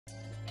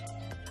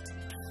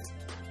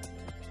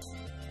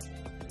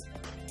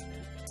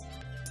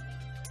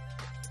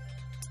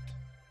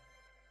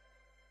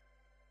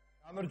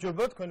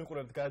გამარჯობა, თქვენ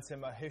უყურებთ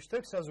გადაცემა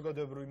ჰეშთეგი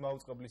საზოგადოებრივი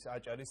მაუწყებლის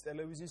აჭარის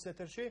ტელევიზიის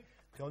ეთერში.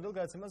 დღევანდელ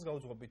გადაცემას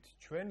გავუძღობთ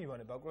ჩვენ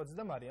ივანე ბაკურაძე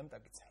და მარიამ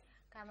ტაკიცე.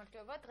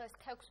 გამარჯობა, დღეს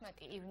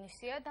 16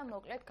 ივნისია და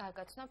მოკლედ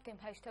გაგაცნობთ იმ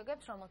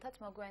ჰეშთეგებს, რომელთაც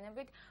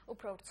მოგვიანებით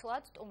უფრო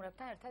ვრცლად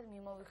სტუმრებთან ერთად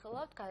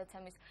მიმოვიხილავთ.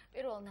 გადაცემის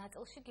პირველ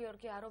ნაწილში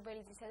გიორგი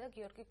არობელიძისა და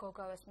გიორგი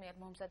გოგავას მიერ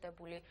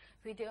მომზადებული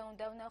ვიდეო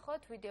უნდა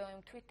ვნახოთ. ვიდეო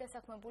იმ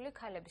თვითდასაქმებული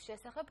ქალების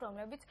შესახებ,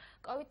 რომლებიც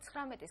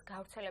COVID-19-ის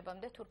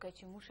გავრცელებამდე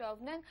თურქეთში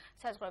მუშაობდნენ,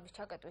 საზღვრების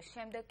ჩაკეტვის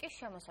შემდეგ კი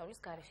შემოსავლის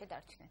გარეშე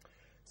დარჩნენ.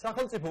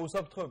 სახელმწიფო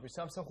უსაფრთხოების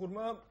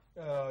სამსახურმა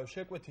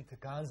შეკვეთით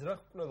განზრახ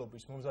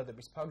მკვლელობის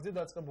მომზადების ფაქტზე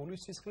დაწყებული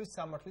სისხლის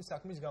სამართლის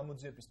საქმის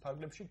გამოძიების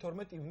ფარგლებში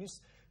 12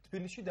 ივნისს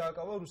თბილისში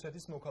დააკავა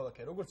რუსეთის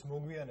მოქალაქე. როგორც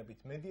მოგვიანებით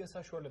მედია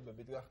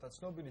საშუალებებით გახდა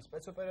ცნობილი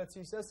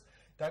სპეცოპერაციისას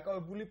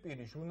დაკავებული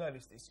პირი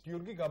ჟურნალისტის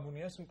გიორგი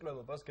გაბუნიას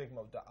მკვლელობას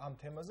გეგმავდა. ამ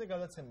თემაზე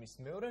გადაცემის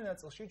მეორე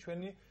ნაწილში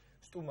ჩვენი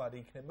სტუმარი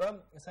იქნება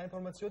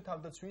საინფორმაციო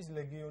თავდაცვის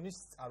ლეგიონის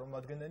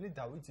წარმომადგენელი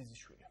დავით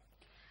ძიძიშვილი.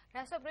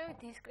 რასობრივი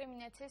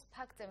დისკრიმინაციის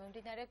ფაქტზე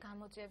მიმდინარე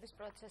გამოძიების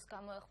პროცესს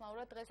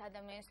გამოეხმაურა დღეს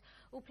ადამიანის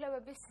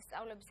უფლებების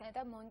სწავლებისა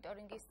და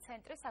მონიტორინგის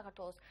ცენტრი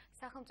საქართველოს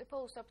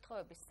სახელმწიფო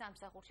უსაფრთხოების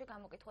სამსახურში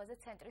გამოკითხვაზე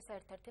ცენტრის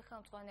ერთ-ერთი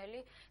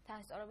ხელმძღვანელი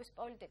თანასწორობის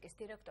პოლიტიკის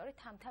დირექტორი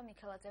თამთა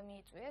მიქელაძე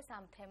მიიწვიეს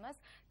ამ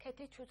თემას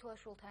ქეთი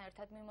ჩუთლაშვილთან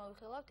ერთად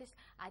მიმოვიხილავთ ის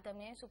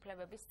ადამიანის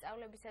უფლებების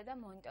სწავლებისა და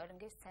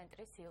მონიტორინგის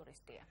ცენტრის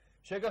იურისტია.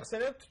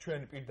 შეგახსენებთ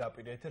ჩვენ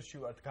პირდაპირ ეთერში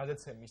ვართ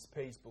გადაცემის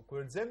Facebook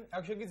გვერდზე.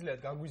 აქ შეგიძლიათ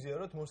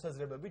გაგვიზიაროთ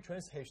მოსაზრებები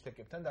ჩვენს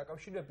ჰეშთეგებთან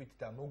დაკავშირებით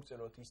და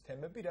მოგწეროთ ის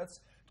თემები, რაც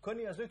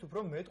თქვენი აზრით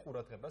უფრო მეტ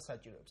ყურადღებას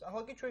საჭიროებს.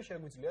 ახლა კი ჩვენ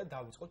შეგვიძლია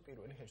დავიწყოთ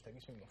პირველი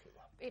ჰეშთეგის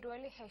მიმოხილვა.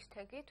 პირველი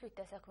ჰეშთეგი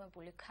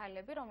თვითდასაქმებული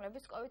ქალები,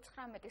 რომლებიც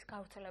COVID-19-ის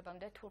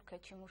გავრცელებამდე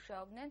თურქეთში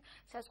მუშაობდნენ,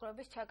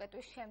 საზღვრების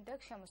ჩაკეტვის შემდეგ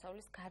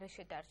შემოსავლის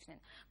გარეშე დარჩნენ.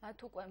 მათ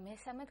უკვე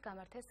მესამედ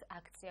გამართეს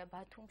აქცია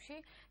ბათუმში.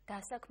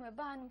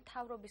 დასაქმება ან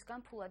მთავრობისგან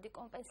ფულადი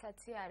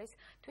კომპენსაცია არის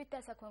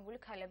დასაქმებული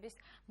ქალების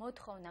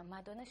მოთხოვნა.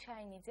 მადონა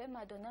შაინიძე,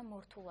 მადონა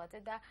მორთულაძე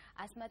და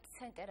ასმათ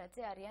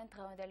ცენტერაძე არიან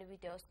დღევანდელი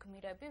ვიდეოს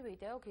გმირები.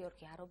 ვიდეო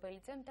გიორგი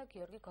არობელიძემ და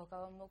გიორგი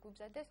გოგავამ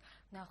მოგვიბზადეს.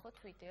 ნახოთ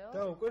ვიდეო.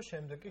 და უკვე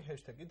შემდეგი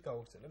ჰეშთეგით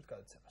გავაგრძელებთ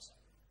გადაცემას.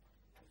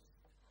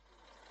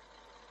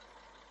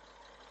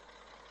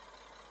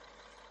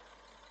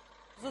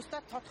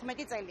 ზუსტად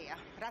 14 წელია,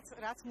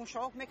 რაც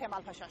მუშაობ მე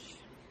ქემალფაშაში.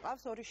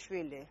 ყავს ორი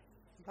შვილი.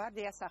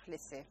 ვარდია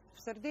სახლისი.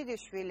 ვსრდიდი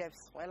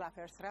შვილებს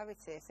ყველაფერს, რა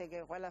ვიცი, ესე იგი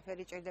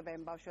ყველაფერი ჭირდება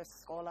იმ ბავშვებს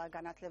სკოლა,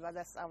 განათლება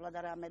და სწავლა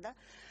და რამე და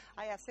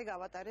აი ასე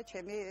გავატარე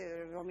ჩემი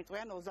რომ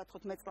იტყვიან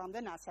 35 წლამდე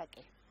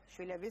ნასაკი.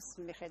 შვილების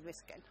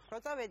მიხედვისკენ. რო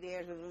წავედი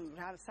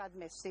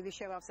სადმე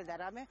სივიშევავსე და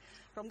რამე,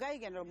 რომ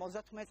გაიგენ რომ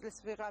 35 წლის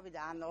ვიყავი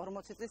და ან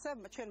 40 წლისა,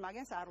 ჩვენ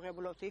მაგენს არ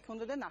ვღებულობთ, იქ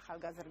უნდა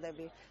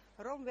ახალგაზრდები.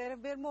 რომ ვერ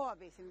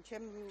მოვაბის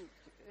ჩემ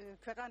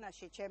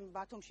ქვეყანაში, ჩემ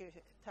ბათუმში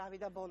თავი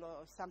და ბოლო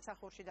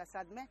სამსახურში და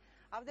სადმე,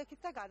 ავდექით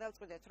და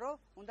გადავწყვიტეთ, რომ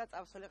უნდა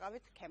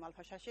წავსულიყავით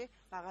ქემალფაშაში,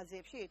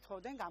 მაღაზიებში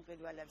ითხოვდნენ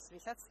გამყიდველებს,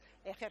 ვისაც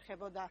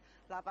ეხერხებოდა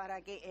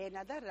ლაპარაკი,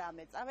 ენა და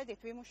რამე. წავედით,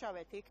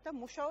 ვიმუშავეთ იქ და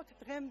მუშაობთ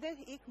დღემდე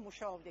იქ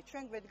მუშაობდით.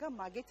 ჩვენ გვედგა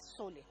მაგით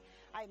სული.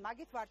 აი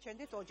მაგით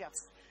ვარჩენდით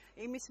ოჯახს.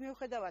 იმის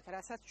მიუხედავად,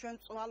 რასაც ჩვენ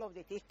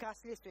წვალობდით იქ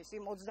გასვლისთვის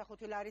იმ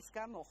 25 ლარის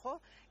გამო, ხო?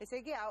 ესე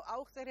იგი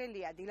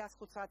აუღწერელია დილას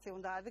 5 საათზე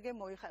უნდა ადგე,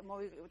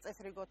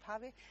 მოიწესრიგო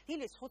თავი.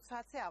 დილის 5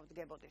 საათზე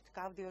ავდგებოდით.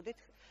 გავდიოდით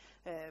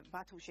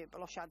ბათუმში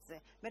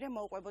პლოშადზე. მერე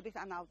მოვყვებოდით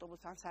ან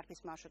ავტობუსს, ან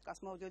სარფის მარშრუტკას,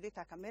 მოვდიოდით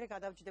აქა. მერე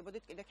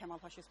გადავჯდებოდით კიდე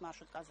ქემალფაშის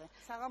მარშრუტკაზე.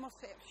 საღამოს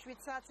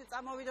 7 საათზე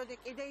წამოვიდოდი,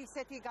 კიდე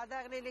ისეთი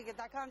გადაღლილი,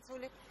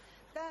 დაქანცული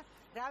და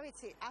რა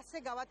ვიცი, ასე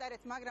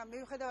გავატარეთ, მაგრამ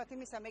მიუხედავად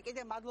იმისა, მე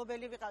კიდე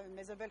მადლობელი ვიყავი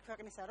მეზობელ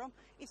ქვეყნისა, რომ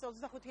ის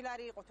 25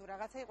 ლარი იყო თუ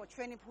რაღაცა იყო,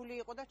 ჩვენი ფული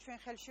იყო და ჩვენ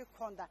ხელში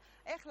გქონდა.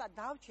 ეხლა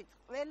დავჩით,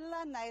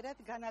 ყველანაირად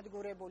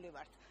განადგურებული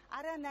ვართ.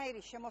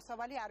 არანაირი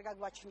შემოსავალი არ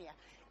გაგვაჩნია.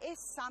 ეს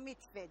 3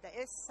 თვე და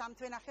ეს 3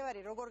 თვე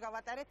ნახევარი როგორ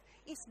გავატარეთ,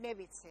 ის მე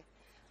ვიცი.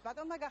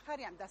 ბატონმა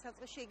გახარიამ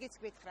დასაწყისში იგიც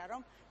გითხრა,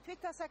 რომ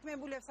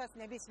თვითდასაქმებულებსაც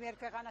ნებისმიერ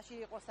ქვეყანაში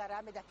იყოს და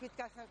რამე და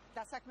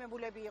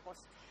თვითდასაქმებულები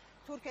იყოს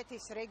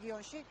თურქეთის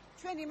რეგიონში,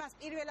 ჩვენ იმას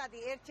პირველადი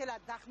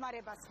ერთჯერად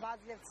დახმარებას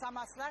ვაძლევთ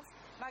 300 ლარს,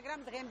 მაგრამ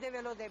დღემდე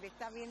ველოდებით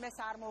და ვინმეს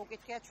არ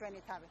მოუკითხია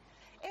ჩვენი თავი.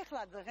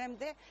 ეხლა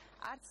დღემდე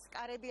არც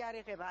კარები არ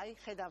იღება, აი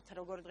ხედავთ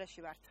როგორ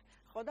დღეში ვართ.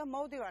 ხო და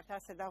მოვდივართ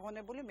ასე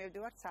დაღონებული,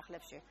 მივდივართ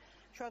სახლებში.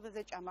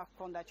 შუადღეზე ჭამა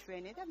ჰქონდა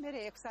ჩვენი და მე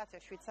 6 საათზე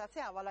 7 საათზე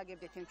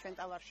ავალაგებდით იმ ჩვენ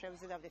ტავარს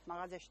შევზიდავდით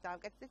მაღაზიაში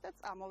დავკეთდით და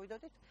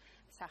წამოვიდოდით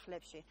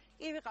სახლებში.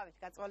 კი ვიყავით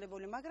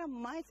გაწვალებული, მაგრამ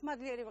მაინც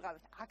მადლიერი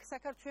ვიყავით. აქ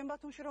საქარ ჩვენ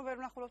ბათუმში რომ ვერ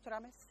ვნახულობთ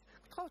რამეს.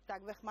 გთხოვთ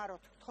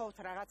დაგვეხმაროთ, გთხოვთ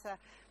რაღაცა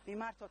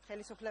მიმართოთ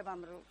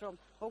ხელისუფლებამ რომ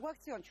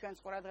მოგვაქციონ ჩვენს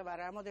ყურადღება,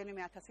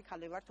 რამოდენიმე 1000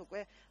 ხალი ვართ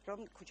უკვე რომ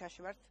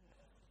ქუჩაში ვართ.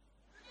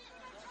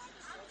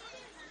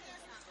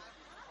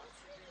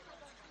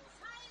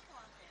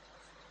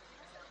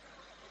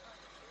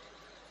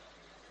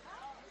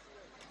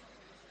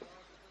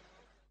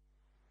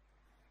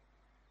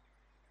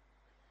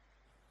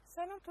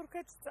 სანამ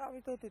თურქეთს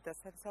წავიდოდი და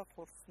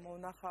სამსახურს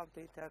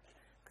მოვნახავდი და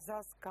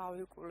გზას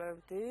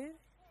გავიკვლევდი,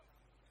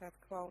 რა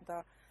თქმა უნდა,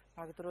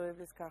 მაგ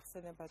დროების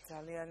გახსენება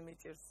ძალიან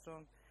მიჭირს,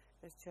 რომ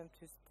ეს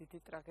ჩემთვის დიდი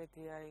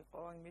ტრაგედია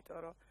იყო, იმიტომ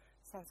რომ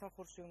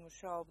სამსახურში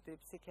მუშაობდი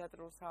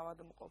ფსიქიატრიულ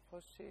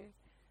საავადმყოფოში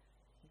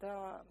და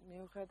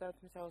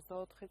მიუხედავად იმისა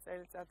 24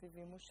 წელიწადი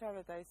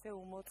ვიმუშავე და ისე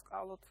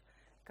უმოწყალოდ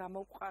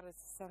გამოვყარეს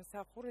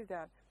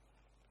სამსახურიდან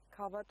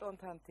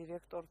ქალბატონთან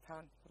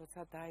დირექტორთან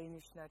როცა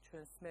დაინიშნა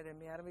ჩვენს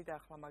მე არ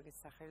მიდახლა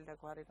მაგის სახელი და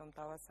გვარი რომ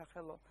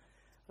დავასახელო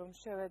რომ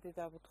შევედი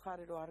და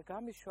ვუთხარი რომ არ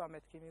გამიშვა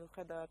მეთქი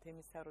მიუხედავად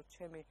იმისა რომ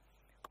ჩემი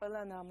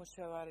ყველა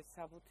ნამუშევარი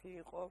საბუთი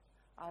იყო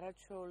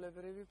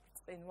არაჩვეულებრივი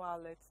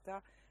ბრწყინვალეთ და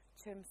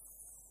ჩემს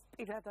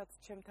პირადად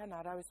ჩემთან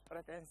არავის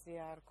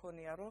პრეტენზია არ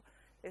ქონია რომ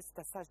ეს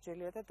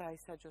დასაჯელია და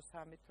დაისაჯოს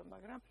ამითო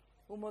მაგრამ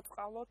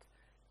უმოწყალოდ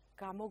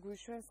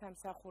გამოგვიშვენ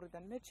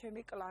სამსახურიდან მე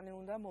ჩემი კლანი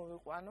უნდა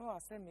მოვიყვანო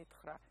ასე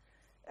მითხრა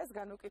ეს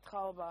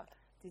განუკითხაობა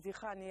დიდი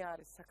ხანი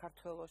არის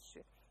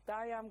საქართველოში და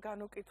აი ამ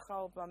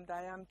განუკითხაობამ და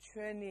აი ამ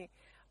ჩვენი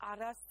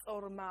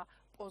არასწორმა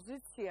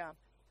პოზიციამ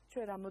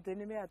ჩვენ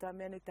რამოდენიმე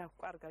ადამიანი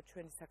დავკარგა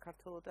ჩვენი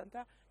საქართველოდან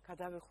და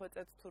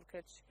გადავიხვეწეთ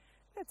თურქეთში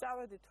მე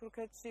წავედი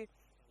თურქეთში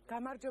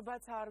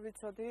გამარჯობაც არ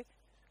ვიცოდი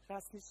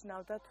რას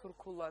ნიშნავდა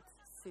თურქულად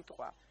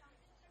სიტყვა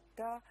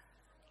და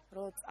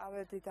რო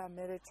წავედი და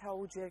მე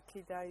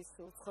ჩაუჯერქი და ის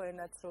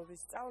უცხოენაც რო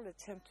ვისწავლე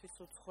ჩემთვის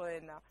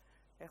უცხოენა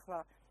ეხლა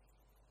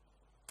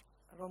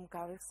რომ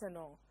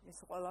გავიხსენო ის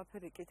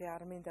ყველაფერი კიდე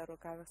არ მინდა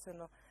რომ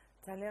გავიხსენო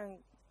ძალიან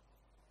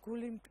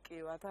გული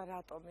მტკივა და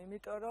რატომ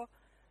იმიტომ რომ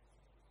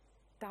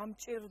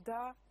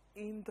დამჭირდა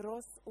იმ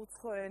დროს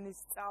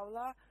უცხოენის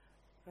სწავლა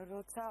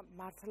როცა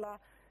მართლა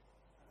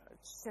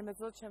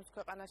შემეძლო ჩემს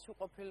ქვეყანაში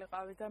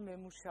ყოფილიყავი და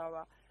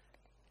მემუშავა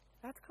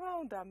რა თქმა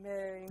უნდა მე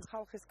იმ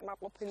ხალხის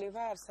კმაყოფილი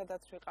ვარ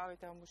სადაც ვიყავი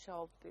და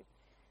მუშაობდი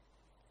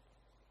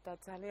და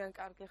ძალიან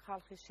კარგი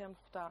ხალხი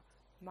შემხვდა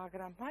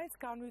მაგრამ მაინც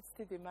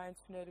განვიცდიდი მაინც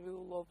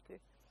ნერვიულობდი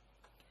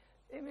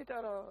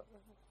იმიტომ რომ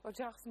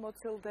ოჯახს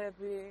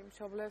მოცილდები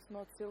მშობლებს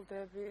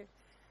მოცილდები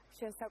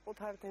შენ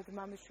საკუთარ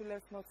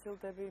დედმამიშვილებს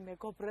მოცილდები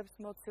მეგობრებს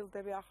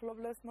მოცილდები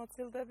ახლობლებს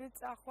მოცილდები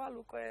წახვალ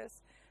უკვე ეს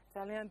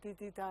ძალიან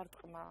დიდი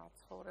დარტყმა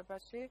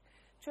ცხოვრებაში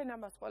ჩვენ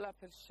ამას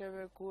ყველაფერს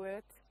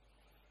შევეგუეთ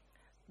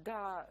და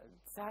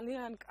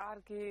ძალიან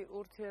კარგი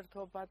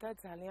ურთიერთობა და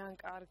ძალიან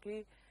კარგი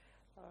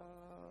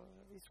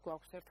ის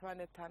გვაქვს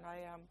ერთმანეთთან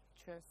აი ამ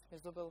ჩვენს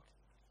მეზობელ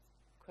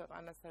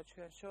ქვეყანასა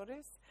ჩვენ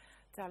შორის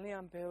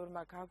ძალიან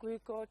ბევრმა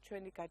გაგვიგო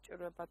ჩვენი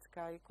გაჭირვებაც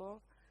გაიგო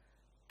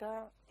და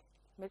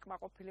მე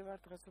კმაყოფილი ვარ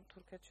დღეს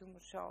თურქეთში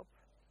მუშაობ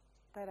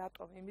და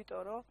რატომ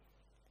იმიტომ რომ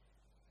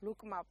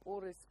ლუკმა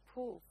პურის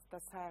ფულს და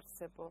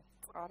საარსებო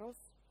წყაროს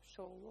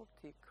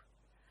შოულობთ იქ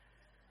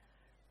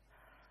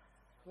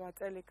 8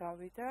 წელი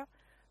გავიდა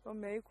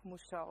რომ მე იქ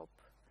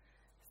მუშაობ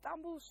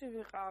სტამბულში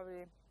ვიყავი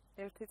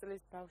 1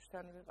 წლის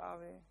ბავშვთან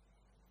ვიყავი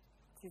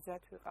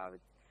ძიძათ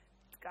ვიყავი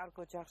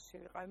კარგ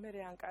ოჯახში ვიყავი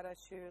მე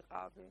ანკარაში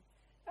ვიყავი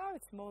რა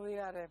ვიცი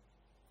მოვიარე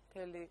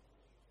მთელი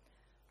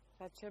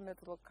რაც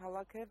შემეძლო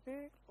ქალაქები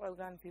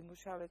ყველგან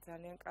ვიმუშავე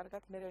ძალიან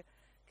კარგად მე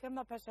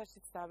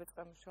ქემაფაშაშიც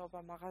დავიწყე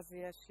მუშაობა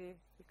მაღაზიაში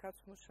იქაც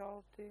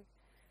მუშაობდი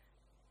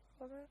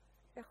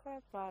ეხლა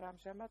ვარ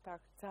ამჟამად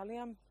აქ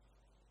ძალიან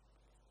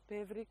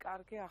ბევრი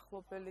კარგი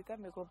ახლობელი და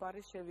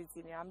მეგობარი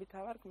შევიძინე ამით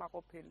ვარ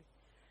კმაყოფილი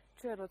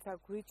ჩვენ როცა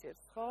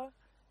გვიჭირს ხო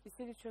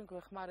ისინი ჩვენ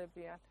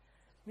გვეხმარებიან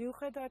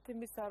მიუხედავად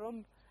იმისა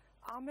რომ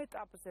ამ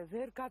ეტაპზე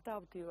ვერ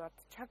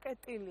გადავდივართ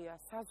ჩაკეტილია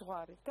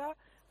საზღვარი და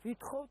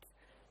ვითხოვთ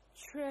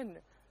ჩვენ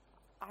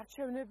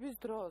არჩევნების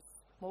დროს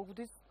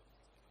მოგვდის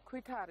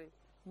ქვითარი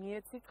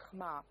მიეცით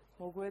ხმა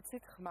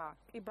მოგვეცით ხმა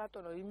კი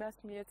ბატონო იმას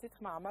მიეცით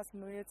ხმა ამას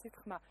მიეცით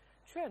ხმა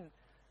ჩვენ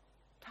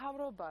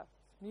თავრობა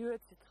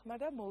მივეცით ხმა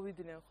და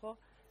მოვიდნენ ხო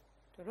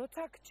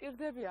როცა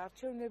გჭირდები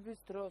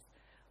არჩევნების დროს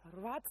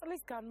 8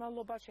 წლის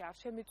განმავლობაში არ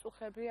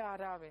შემიწუხებია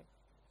არავინ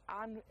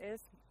ან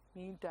ეს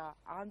მინდა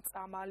ან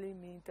წამალი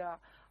მინდა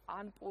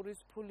ან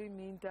პურის ფული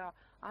მინდა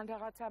ან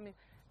რაღაცა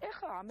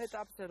ეხლა ამ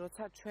ეტაპზე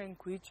როცა ჩვენ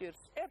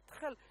გვიჭირს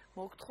ერთხელ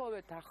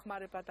მოგთხოვეთ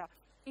დახმარება და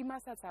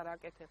იმასაც არ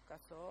აკეთებ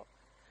გასო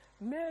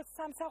მე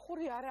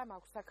სამსახური არა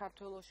მაქვს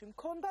საქართველოში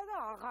მქონდა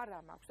და აღარა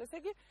მაქვს ესე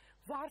იგი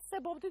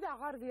ვარსებობდი და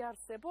აღარ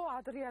ვიარსებო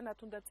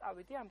ადრიანად უნდა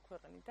წავიდი ამ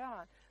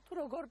ქვეყნიდან თუ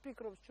როგორ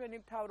ფიქრობს ჩვენი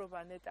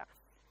მთავრობა ნეტა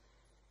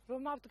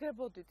რომ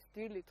ავდგებოდით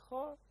დილით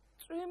ხო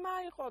წვიმა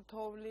იყო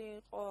თოვლი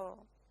იყო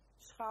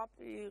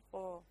შხაპი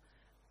იყო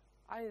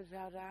აი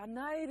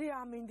რანაირი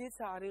ამინდიც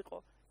არ იყო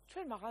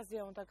ჩვენ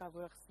მაღაზია უნდა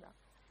გაგვეხსნა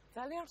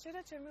ძალიან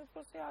ხშირად ჩემი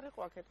უფროსი არ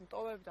იყო აქეთ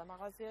მტოვებდა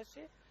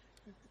მაღაზიაში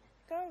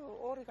და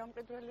ორი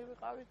გამყიდველი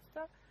ვიყავით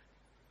და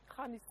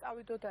ხან ის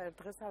წავიდოდა ერთ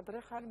დღეს ადრე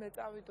ხან მე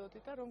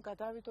წავიდოდი და რომ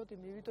გადავიდოდი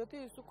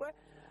მივიდოდი ის უკვე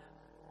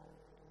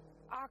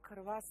აქ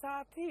 8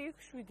 საათი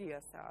იქ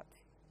 7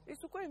 საათი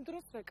ის უკვე იმ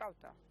დროს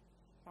რეკავდა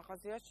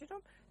მაღაზიაში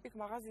რომ იქ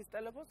მაღაზიის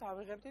ტელეფონს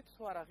ავიღებდით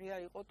თუ არა ღია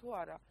იყო თუ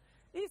არა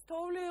ის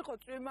თოვლი იყო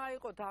წვიმა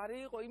იყო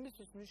დარი იყო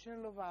იმისთვის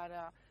მნიშვნელობა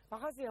არა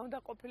მაღაზია უნდა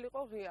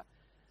ყოფილიყო ღია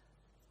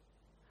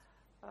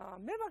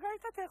მე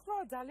მაგალითად ეხლა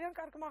ძალიან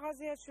კარგ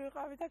მაღაზიაში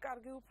ვიყავი და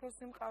კარგი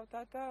უფროსი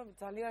მყავდა და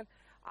ძალიან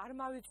არ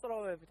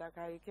მავიწროვებდა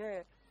გაიგე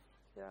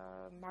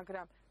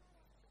მაგრამ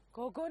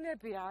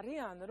გოგონები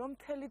არიან რომ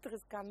მთელი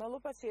დღის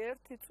განმავლობაში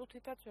ერთი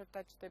წუთითაც ვერ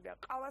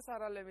დაჭდებიან ყავას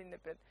არ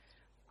ალევინებენ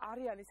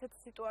არიან ისეთ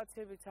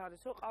სიტუაციებიც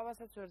არის რომ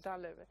ყავასაც ვერ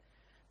დალევენ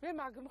მე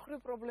მაგ მხრივ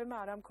პრობლემა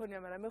არ მქონია,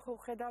 მაგრამ მე ხო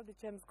ხედავდი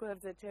ჩემს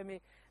გვერდზე ჩემი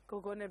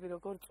გოგონები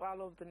როგორ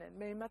წვალობდნენ.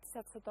 მე იმათი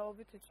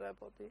საცოდაობით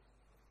ვიწვევდი.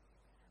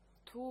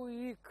 თუ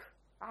იქ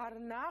არ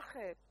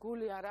ნახე,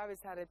 გული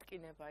არავის არ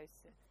ეტკინება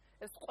ისე.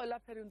 ეს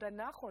ყველაფერი უნდა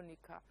ნახონ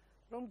იქა,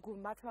 რომ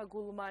მათმა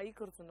გულმა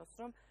იგრძნოს,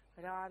 რომ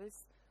რა არის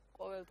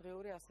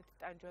ყოველდღიური ასეთი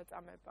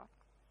ტანჯვა-წამება.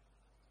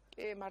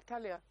 კი,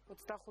 მართალია,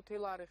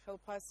 25 ლარი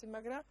ხელფასი,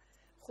 მაგრამ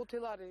 5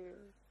 ლარი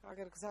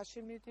აგერ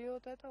გზაში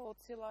მიდიოდა და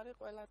 20 ლარი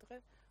ყველა დღე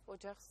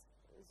ოჯახს,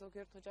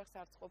 ზოგიერთ ოჯახს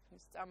არც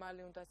ყოფნის,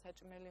 წამალი უნდა,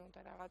 საჭმელი უნდა,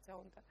 რაღაცა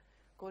უნდა.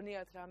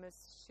 გონიათ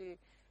რამესში,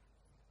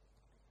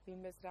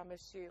 იმეს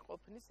რამესში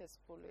ყოფნის ეს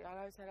ფული,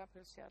 არავის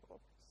არაფერში არ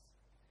ყოფნის.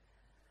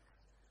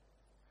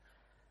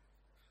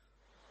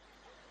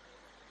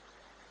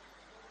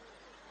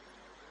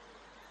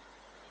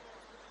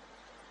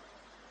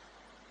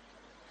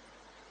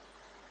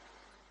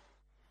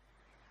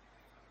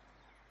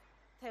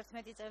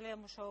 Თერთმეტი წელია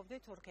მუშაობდი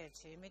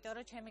თურქეთში, იმიტომ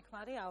რომ ჩემი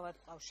ქმარი ავად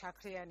მყავს,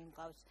 შაქრიანი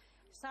მყავს,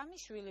 3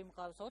 შვილი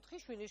მყავს, 4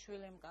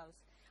 შვილიშვილი მყავს.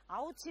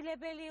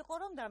 აუცილებელი იყო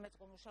რომ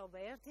დამეწყო მუშაობა,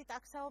 ერთი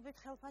ტაქსაობით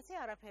ხელფასი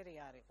არაფერი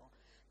არ იყო.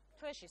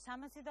 თვეში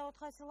 300 და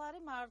 400 ლარი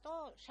მარტო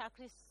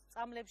შაქრის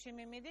წამლებში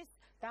მიმიდის,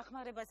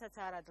 დახმარებასაც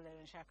არ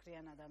აძლევენ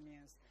შაქრიან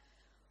ადამიანს.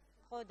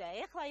 ხო და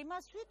ეხლა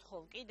იმას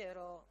ვითხოვ კიდე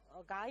რომ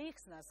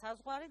გაიხსნა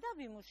საზღვარი და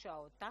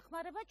ვიმუშაოთ.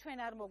 დახმარება ჩვენ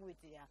არ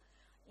მოგვიწია.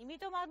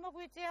 იმიტომ არ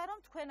მოგვიწია რომ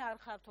თქვენ არ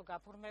ხართო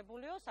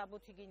გაფორმებულიო,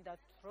 საბუთი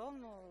გინდათ რომ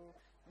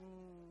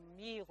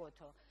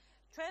მიიღოთო.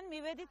 ჩვენ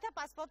მივედით და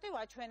პასპორტი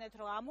ვაჩვენეთ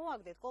რომ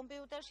ამოაგდეთ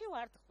კომპიუტერში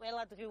ვართ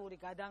ყველა დღიური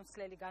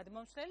გადამცლელი,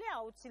 გადმომცლელი,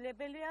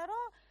 აუცილებელია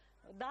რომ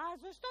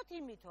დააზუსტოთ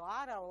იმითო,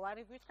 არაო,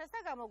 ვარი გვითხრეს და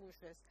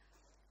გამოგვიშვეს.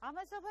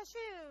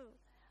 ამასობაში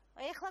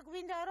ეხლა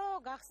გვინდა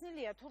რომ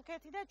გახსნილია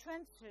თურქეთი და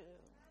ჩვენც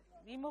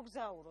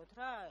ვიმოგზაუროთ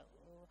რა.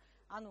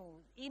 ანუ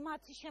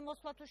იმათი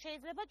შემოსვლა თუ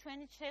შეიძლება,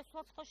 ჩვენი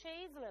შესვლაც ხო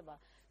შეიძლება.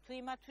 თუ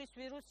იმათთვის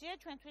ვირუსია,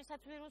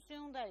 ჩვენთვისაც ვირუსი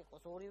უნდა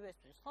იყოს,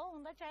 ორივესთვის, ხო?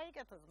 უნდა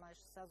ჩაიკეთოს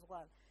მაშინ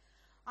საზღვარი.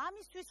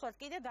 ამისთვისවත්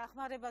კიდე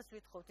დახმარებას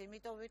ვითხოვთ,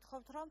 იმიტომ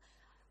ვითხოვთ, რომ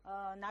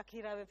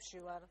ნაქირავებში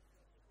ვარ.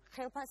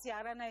 ხელფასი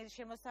არანაირი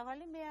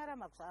შემოსავალი მე არა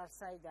მაქვს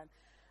არსაიდან.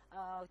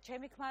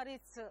 ჩემი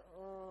ქმარიც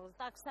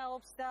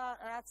ტაქსაობს და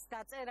რაც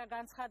დაწერა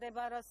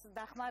განცხადება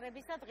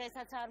დახმარებისა,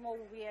 დღესაც არ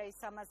მოუღია ის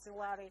 300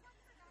 ლარი.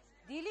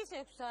 დილის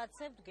 6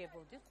 საათზე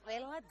ვდგებოდი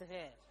ყველა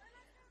დღე.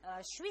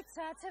 7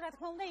 საათზე რა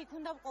თქმა უნდა იქ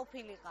უნდა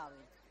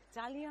ყოფილიყავი.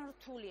 ძალიან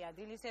რთულია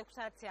დილის 6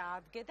 საათზე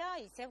ადგე და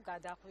ისევ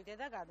გადახვიდე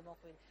და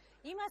გადმოხვიდე.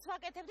 იმას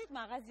ვაკეთებდით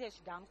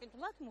მაღაზიაში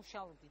დამყიდვლად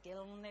მუშაობდით,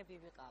 ელნები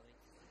ვიყავით.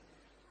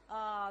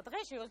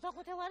 დღეში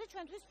 25 ლარი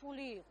ჩვენთვის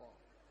ფული იყო.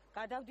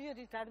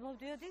 გადავდიოდით,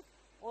 გადმოვდიოდით,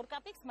 2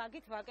 კაპიკს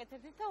მაგით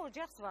ვაკეთებდით და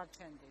ოჯახს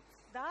ვარჩენდით.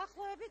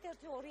 დაახლოებით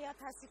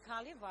 1-2000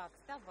 ქალი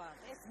ვაქვს და ვარ.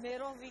 ეს მე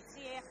რომ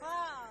ვიცი ეხლა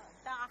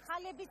და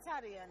ახალებიც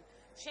არიან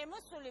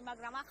შემოსული,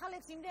 მაგრამ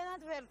ახალებს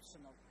იმდენად ვერ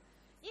ვცნობ.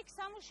 იქ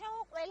სამუშაო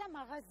ყველა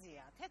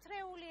მაღაზია.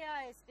 თეთრეულია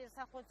ეს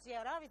პირსახოცია,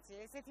 რა ვიცი,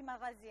 ესეთი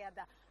მაღაზია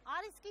და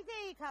არის კიდე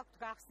იქ აქვთ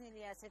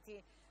გახსნილი ასეთი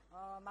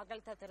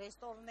მაგალითად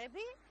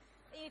რესტორნები.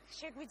 იქ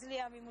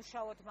შეგვიძლია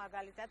ვიმუშაოთ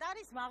მაგალითად.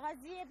 არის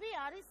მაღაზიები,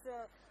 არის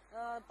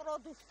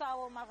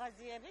პროდუქტაო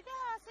მაღაზიები და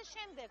ასე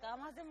შემდეგ.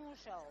 ამაზე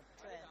ვმუშაობ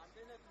ჩვენ.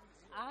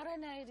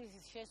 არანაირი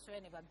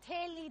შესვენება.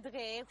 მთელი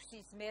დღე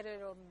 6-ის მერე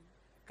რომ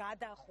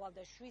გადახვალ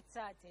და 7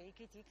 საათზე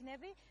იქით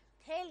იქნები,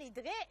 მთელი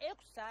დღე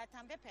 6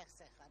 საათამდე ფეხს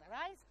ეხარა.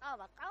 რა ის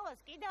ყავა? ყავას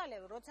კი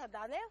დალევ, როცა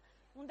დალევ,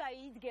 უნდა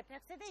იდგე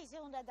ფეხზე და ისე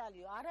უნდა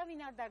დალიო.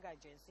 არავინ არ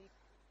დაგაჯეს იქ.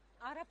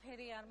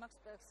 არაფერი არ მაქვს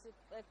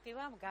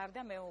პერსპექტივა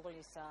გარდა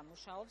მეუღლისა.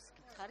 მუშაობს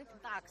გითხარით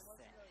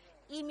ტაქსზე.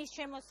 იმის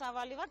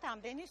შემოსავალი ვართ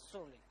ამდენი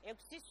სული,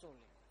 6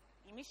 სული.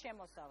 იმის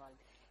შემოსავალი.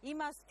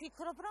 იმას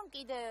ფიქრობ რომ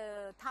კიდე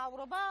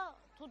თავრობა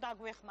თუ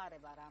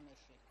დაგვეხმარება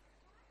რამეში.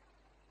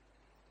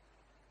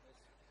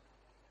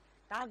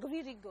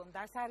 დაგვირიგონ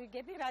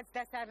დასარიგები, რაც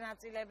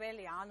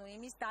დასარნაწილებელია, ანუ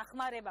იმის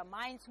დახმარება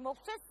მაინც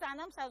მოგვცეს,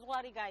 სანამ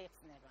საზღვარი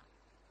გაიხსნება.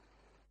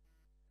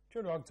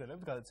 ჩვენ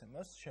ვაგრძელებთ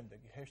გადაცემას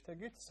შემდეგი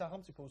ჰეშთეგით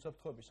სახელმწიფო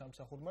უსაფრთხოების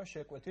სამსახურმა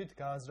შეკვეთით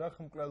გააზრახ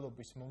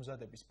მკვლელობის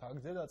მომზადების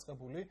ფაქტზე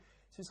დაწყებული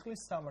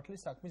სისხლის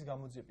სამართლის საქმის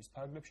გამოძიების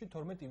ფარგლებში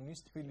 12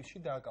 ივნისს თბილისში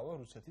დააკავა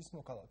რუსეთის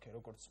მოქალაქე.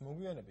 როგორც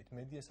მოგვიანებით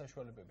მედია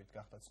საშუალებებით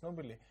გახდა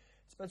ცნობილი,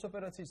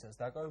 სპეცოპერაციისას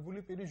დაკავებული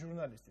პირი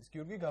ჟურნალისტის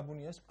გიორგი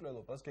გაბუნიას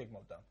მკვლელობას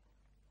გეგმავდა.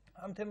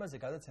 ამ თემაზე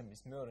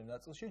გადაცემის მეორე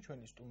ნაწილში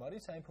ჩვენი სტუმარი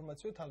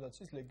საინფორმაციო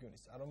თავდაცვის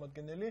ლეგიონის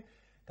წარმომადგენელი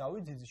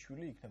დავით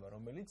ძიძიშვილი იქნება,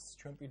 რომელიც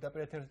ჩვენ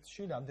პირდაპირ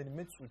ეთერში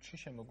რამდენიმე წუთში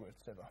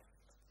შემოგვიერთდება.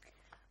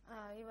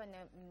 ივანე,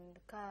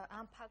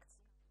 ამ ფაქტს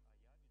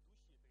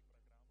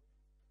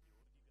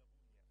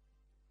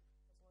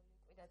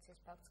ლიკვიდაციის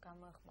ფაქტს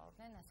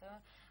გამოეხმაურდნენ, ასევე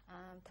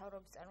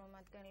მთავრობის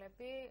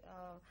წარმომადგენლები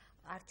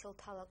არჩილ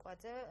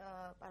თალაკვაძე,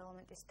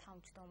 პარლამენტის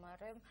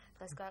თავმჯდომარე,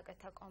 დღეს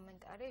გააკეთა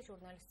კომენტარი,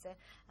 ჟურნალისტზე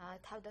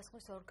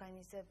თავდასხმის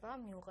ორგანიზება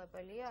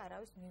მიუღებელია,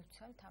 არავის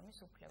მიუცემთ ამის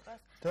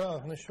უფლებას. და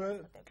აღნიშნე,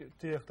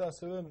 დიახ, და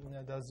ასევე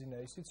დაზინა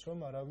ისიც, რომ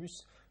არავის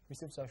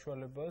მისცემს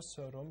საშუალებას,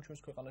 რომ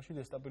ჩვენს ქვეყანაში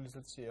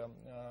დესტაბილიზაცია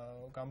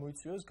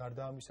გამოიწვიოს,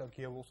 გარდა ამისა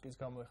გიევოლსკის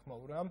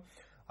გამოეხმაურა,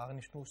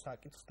 აღნიშნულ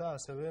საკითხს და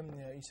ასევე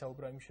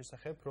ისაუბრა იმის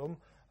შესახებ, რომ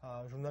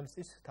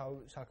ჟურნალისტის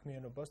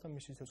საქმიანობას და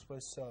მის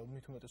სიცოცხლეს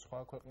მით უმეტეს სხვა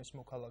ქვეყნის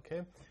მოქალაქე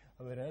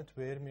ვერანაირად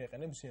ვერ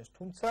მიეყენებს ზიანს.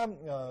 თუმცა,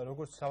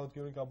 როგორც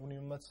საავადმყოფო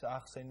გაბუნებაც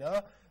ახსენა,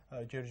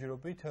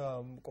 ჯერჯერობით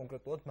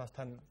კონკრეტულად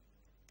მასთან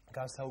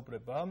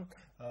განსაუბრება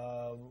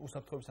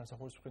უსაფრთხოების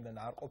სამსახურის მხრიდან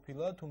არ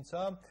ყოფილა, თუმცა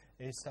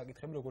ეს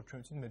საკითხები, როგორც ჩვენ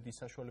ვიცით, მედიის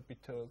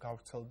საშუალებით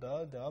გავრცელდა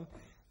და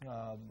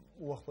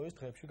უახლოეს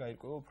დღეებში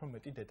გაირკვევა უფრო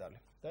მეტი დეტალი.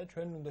 და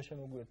ჩვენ უნდა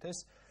შემოგვიერთეს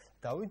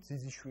დავით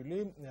ზიზიშვილი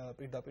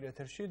პირდაპირ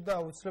ეთერში და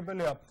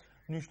აუცილებელია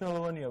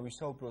მნიშვნელოვანია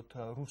ვისაუბროთ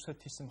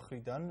რუსეთის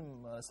მხრიდან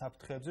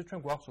საფრთხეებზე. ჩვენ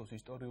გვახსოვს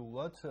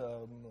ისტორიულად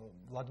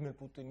ვლადიმერ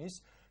პუტინის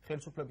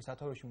ხელისუფლების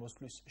სათავეში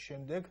მოსვლის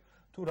შემდეგ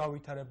თუ რა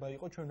ვითარება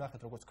იყო, ჩვენ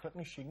ვნახეთ როგორც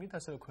ქვეყნის შიგნით,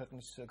 ასევე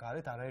ქვეყნის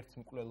გარეთ არაერთი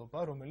მკვლელობა,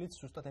 რომელიც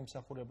ზუსტად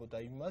ემსახურებოდა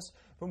იმას,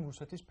 რომ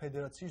რუსეთის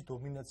ფედერაციის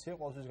დომინაცია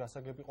ყოველთვის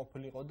გასაგები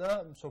ყოფილიყო და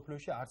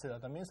მსოფლიოში არც ერთ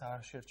ადამიანს არ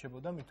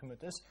შეერჩებოდა მით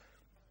უმეტეს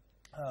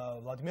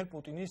ვლადიმერ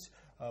პუტინის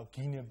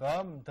გინება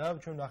და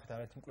ჩვენ ვნახეთ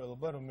არაერთი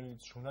მკვლელობა, რომელიც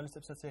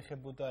ჟურნალისტებსაც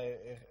ეხებოდა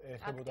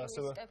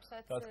ასევე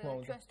რა თქმა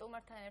უნდა ჩვენ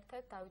სტუმართან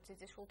ერთად, დავით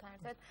ზიზიშვილთან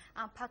ერთად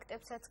ამ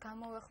ფაქტებსაც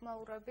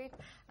გამოვეხმაურებით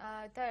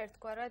და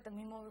ერთგვარად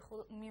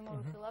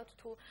მიმოვიხილავთ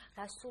თუ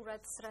რა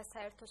სურათს, რა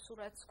საერთო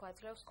სურათს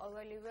გვაძლევს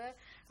ყოველივე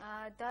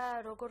და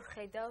როგორ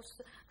ხედავს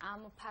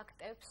ამ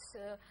ფაქტებს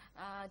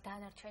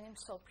დანარჩენი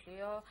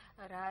მსოფლიო,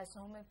 რა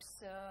ზომებს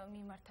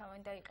მიმართავენ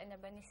და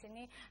იყენებენ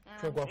ისინი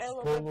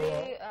მკვლელობები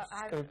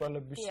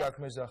სკრიპალების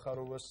საქმე,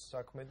 ზახაროვას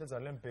საქმე და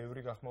ძალიან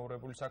ბევრი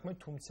გახმაურებული საქმე,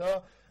 თუმცა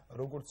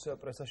როგორც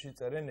პრესაში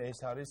წერენ,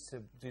 ეს არის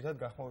ძირითადად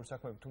გახმაურებული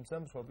საქმეები, თუმცა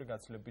მსხვერპლი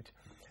გაცილებით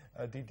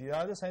დიდია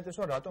და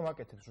საინტერესოა რატომ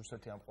აკეთებს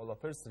რუსეთი ამ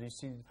ყველაფერს,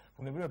 რისი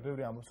ბუნებრივია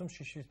ბევრი ამბობს, რომ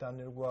შიშის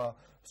დანერგვა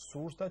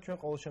სურს და ჩვენ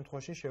ყოველ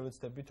შემთხვევაში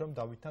შევეცდებით, რომ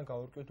დავითთან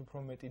გავარკვიოთ უფრო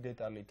მეტი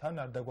დეტალი. თან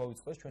არ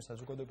დაგვავიწყდეს ჩვენ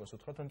საზოგადოებას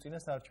უთხრათ, რომ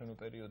წინასაარჩევნო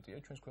პერიოდია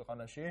ჩვენს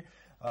ქვეყანაში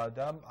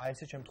და აი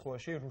ესეთ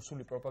შემთხვევაში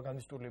რუსული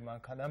პროპაგანდისტული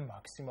მანქანა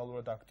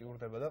მაქსიმალურად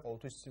აქტიურდება და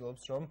ყოველთვის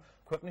ცდილობს, რომ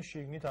ქვეყნის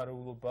შიგნით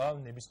არეულობა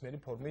ნებისმიერი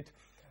ფორმით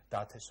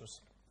დათესოს.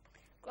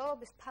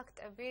 მკვლელობის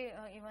ფაქტები,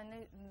 ივანე,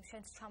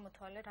 შენც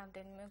ჩამოთვალე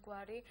რამდენიმე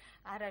გვარი,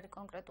 არ არის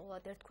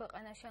კონკრეტულად ერთ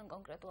ქვეყანაში, ან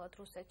კონკრეტულად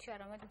რუსეთში,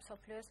 არამედ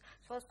მსოფლიოს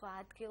სხვადასხვა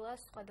ადგილას,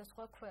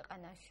 სხვადასხვა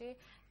ქვეყანაში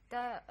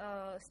და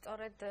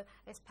სწორედ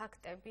ეს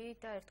ფაქტები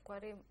და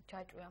ერთგვარი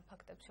ჯაჭვი ამ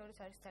ფაქტებს შორის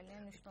არის ძალიან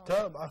მნიშვნელოვანი. და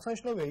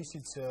აღსანიშნავია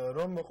ისიც,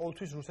 რომ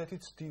ყოველთვის რუსეთი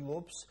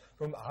ცდილობს,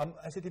 რომ ამ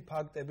ასეთი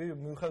ფაქტები,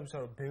 მიუხედავად იმისა,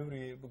 რომ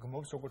ბევრი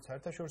გმობს, როგორც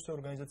საერთაშორისო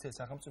ორგანიზაცია,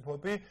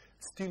 სახელმწიფოები,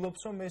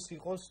 ცდილობს, რომ ეს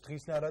იყოს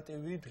დღის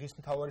ნარატივი, დღის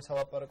მთავარი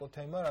სალაპარაკო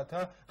თემა,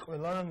 რათა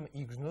ყველამ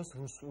იგრძნოს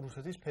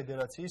რუსეთის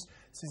ფედერაციის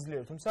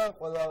სიძლიერე. თუმცა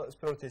ყველა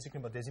სფეროში ეს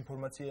იქნება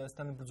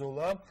დეзинფორმაციასთან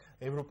ბრძოლა,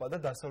 ევროპა და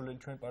დასავლელი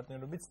ჩვენი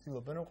პარტნიორები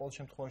ცდილობენ, რომ ყოველ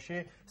შემთხვევაში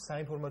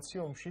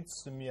საინფორმაციო ომში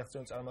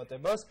მიაღწიონ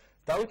წარმატებას.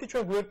 დავითი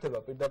ჩვენ გვერდება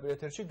პირდაპირ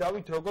ეთერში.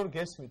 დავით, როგორ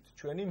გესმით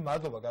ჩვენი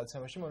მადლობა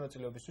გადაცემაში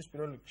მონაწილეობისთვის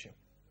პირველ რიგში.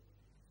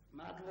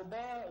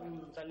 მადლობა,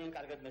 ძალიან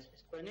კარგად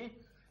მესმის თქვენი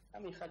და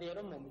მიხარია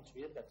რომ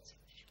მომიწვიეთ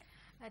გადაცემაში.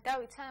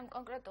 დავით, სანამ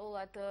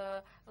კონკრეტულად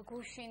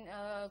გუშინ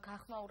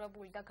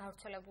გახმაურებული და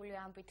გავრცელებული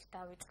ამბით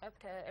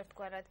დავიწყებთ,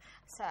 ერთგვარად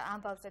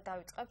ამბავზე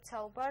დავიწყებთ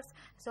საუბარს,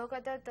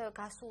 ზოგადად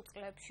გასულ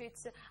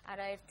წლებშიც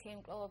არაერთი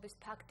მკვლელობის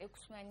ფაქტი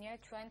გვსმენია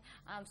ჩვენ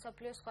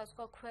მსოფლიოს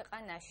სხვადასხვა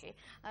ქვეყანაში.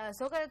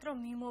 ზოგადად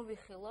რომ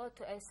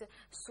მიმოვიხილოთ ეს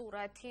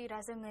სურათი,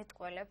 რაზე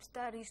მეტყველებს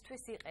და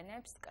რისთვის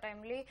იყენებს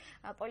კრემლი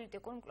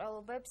პოლიტიკურ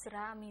მკვლელობებს,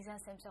 რა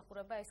მიზანს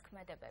ემსახურება ეს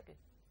ქმედებები?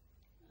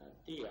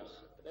 დიახ,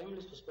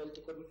 კრემლისთვის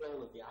პოლიტიკური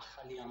მკვლელობები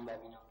ახალი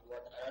ამბავი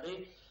ნამდვილად არ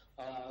არის.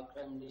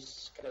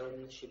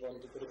 კრემლში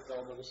პოლიტიკური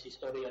მკვლელობების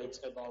ისტორია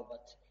იწყება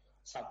ალბათ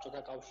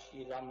საბჭოთა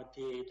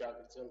კავშირამდე და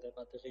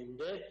გრძელდება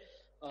დღემდე.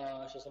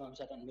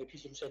 შესაბამისად,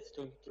 მეფის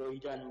რუსეთის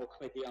დროიდან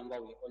მოქმედი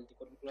ამბავია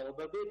პოლიტიკური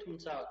მკვლელობები,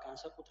 თუმცა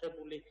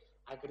განსაკუთრებული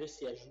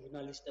აგრესია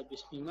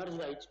ჟურნალისტების მიმართ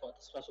დაიწყო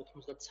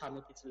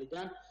 1993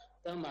 წლიდან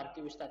და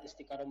მარტივი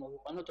სტატისტიკა რომ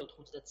მოვიყვანოთ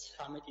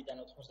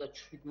 93-დან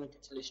 97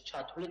 წლის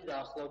ჩათვლით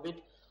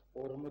დაახლოებით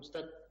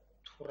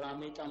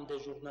 58-მდე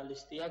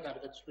ჟურნალისტია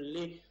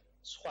გარდაცვლილი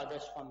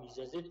სხვადასხვა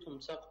მიზეზით,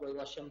 თუმცა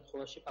ყველა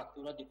შემთხვევაში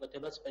ფაქტურად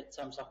იკვეთება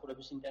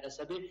სპეცსამსახურების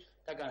ინტერესები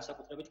და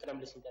განსაკუთრებით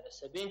კრემლის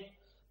ინტერესები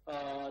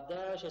და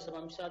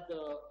შესაბამისად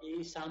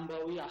ეს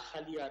ამბავი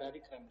ახალი არ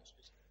არის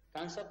კრემლისთვის.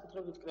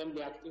 განსაკუთრებით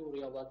კრემლი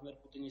აქტიურია ვლადიმერ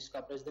პუტინის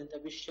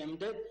პრეზიდენტების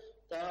შემდეგ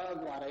და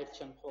არაერთ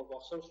შემთხვევაში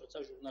ახსოვს, როცა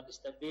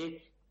ჟურნალისტები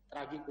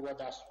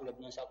ტრაგიკულად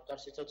ასრულებდნენ საკუთარ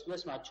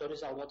სიცოცხლეს, მათ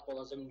შორის ალბათ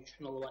ყველაზე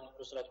მნიშვნელოვანი,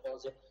 უბრალოდ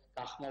ყველაზე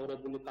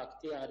გახმაურებული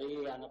ფაქტი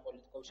არის ანა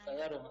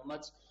პოლიტკოვსკაია,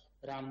 რომელმაც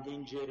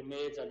რამდენჯერმე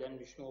ძალიან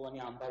მნიშვნელოვანი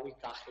ამბავი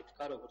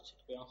გახეთქა, როგორც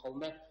თქვენ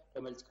ხოლმე,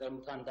 რომელიც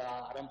კრემლთან და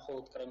არა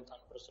მხოლოდ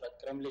კრემლთან, უბრალოდ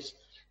კრემლის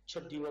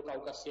ჩრდილო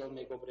კავკასიელ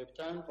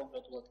მეგობრებთან,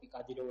 კონკრეტულად კი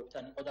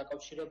კადიროვებთან იყო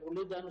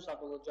დაკავშირებული და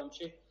საბოლოო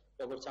ჯამში,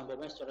 როგორც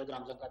ამბობენ, სწორედ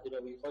რამზან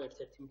კადიროვი იყო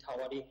ერთ-ერთი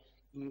მთავარი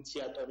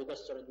ინიციატორი და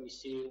სწორედ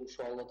მისი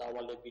უშუალო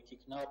დავალებით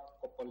იქნა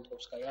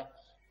პოლიტკოვსკაია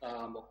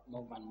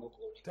მოგმან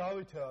მოკლოდ.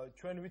 დავით,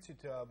 ჩვენ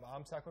ვიცით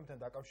ამ საქმესთან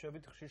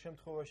დაკავშირებით ხშირ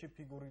შემთხვევაში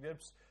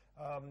ფიგურირებს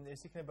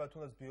ეს იქნება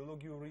თუნდაც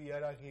ბიოლოგიური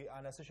იარაღი,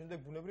 ან ასე შემდეგ,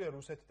 ბუნებრივია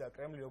რუსეთი და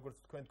კრემლი, როგორც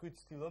თქვენ თქვით,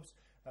 ცდილობს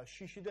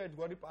შიში და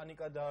ერთგვარი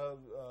პანიკა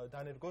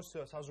დანერგოს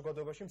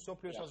საზოგადოებაში,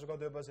 მსოფლიო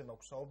საზოგადოებაზე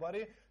მაქვს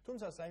საუბარი,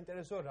 თუმცა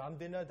საინტერესოა,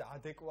 რამდენად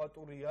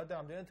ადეკვატურია და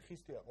რამდენად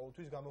ხისტია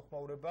ყოველთვის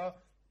გამოხმაურება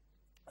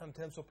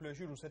მთელ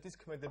მსოფლიოში რუსეთის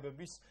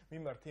ქმედებების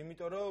მიმართ,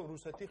 იმიტომ რომ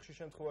რუსეთი ხშირ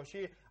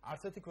შემთხვევაში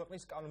არც ერთი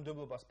ქვეყნის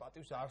კანონმდებლობას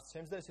პატივს არ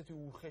სცემს და ესეთი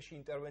უხეში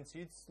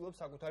ინტერვენციით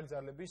ცდილობს საკუთარი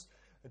ძალების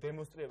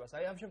დემონსტრირებას.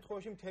 აი ამ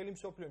შემთხვევაში მთელი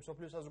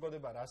მსოფლიო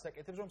საზოგადოება რას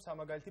აკეთებს, რომ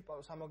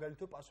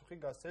სამაგალითო პასუხი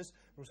გასცეს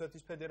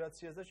რუსეთის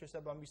ფედერაციას და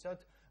შესაბამისად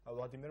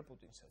ვლადიმერ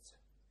პუტინსაც.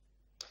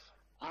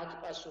 აქ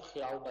პასუხი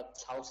ალბათ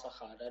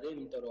ცალსახა არ არის,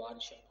 იმიტომ რომ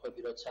არის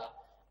შემთხვევები, როცა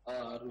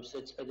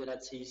რუსეთის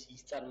ფედერაციის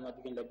ის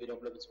წარმომადგენლები,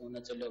 რომლებიც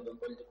მონაწილეობენ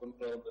პოლიტიკურ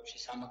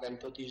მკვლელობებში,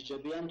 სამაგალითოდ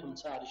ისჯებიან,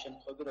 თუმცა არის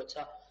შემთხვევები,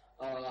 როცა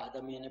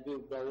ადამიანები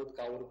უბრალოდ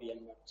გაურბიან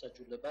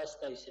მართლმსაჯულებას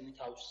და ისინი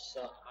თავს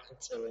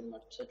აღწევენ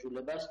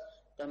მართლმსაჯულებას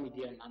და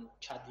მიდიან, ანუ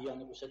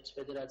ჩადიან რუსეთის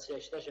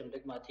ფედერაციაში და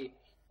შემდეგ მათი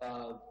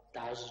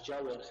დასჯა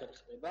ვერ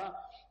ხერხდება.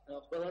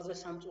 ყველაზე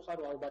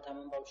სამწუხარო ალბათ ამ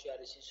ამბავში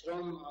არის ის,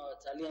 რომ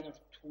ძალიან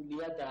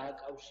რთულია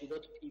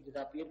დააკავშიროთ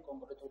პირდაპირ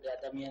კონკრეტული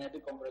ადამიანები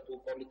კონკრეტულ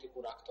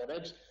პოლიტიკურ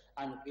აქტორებს,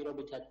 ანუ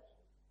პირობითად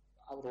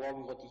რო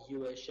ავიღოთ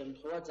იგივე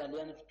შემთხვევა,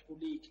 ძალიან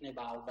რთული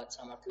იქნება ალბათ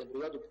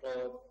სამართლებრივად, უფრო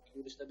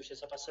იურისტების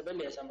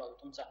შესაძლებელია ეს ამბავი,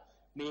 თუმცა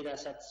მე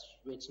რასაც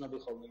ვეცნობი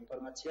ხოლმე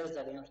ინფორმაციას,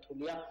 ძალიან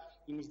რთულია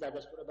იმის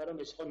დადასტურება, რომ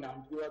ეს იყო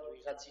ნამდვილად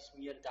ვიღაცის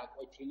მიერ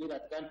დაკვეთილი,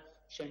 რადგან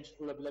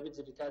შემსრულებლები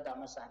ძირითადად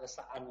ამას არ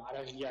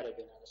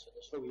აღიარებენ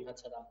არასოდეს, რომ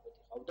ვიღაცა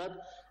დამკვეთილავდათ.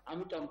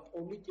 ამიტომ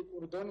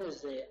პოლიტიკურ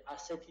დონეზე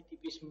ასეთი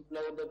ტიპის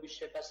მკვლელობების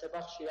შეფასება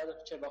ხშირად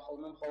რჩება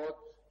ხოლმე მხოლოდ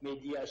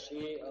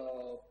მედიაში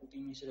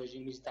პუტინის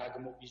რეჟიმის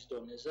დაგმობის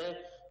დონეზე.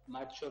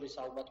 მათ შორის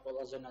ალბათ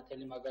ყველაზე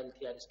ნათელი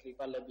მაგალითი არის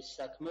კრიპალების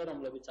საქმე,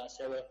 რომლებიც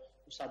ასევე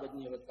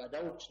საბედნიეროდ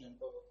გადაურჩნენ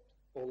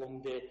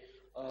ბოლომდე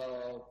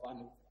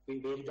ანუ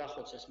ვერ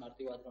დახოცეს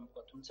მარტივად რომ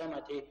ვთქვა, თუმცა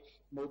მათი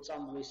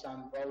მოწამვლის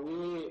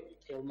ამბავი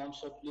თელმა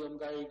მსოფლიომ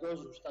გაიგო,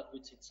 ზუსტად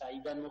ვიცით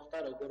საიდან მოხდა,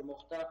 როგორ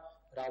მოხდა,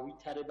 რა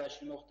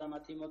ვითარებაში მოხდა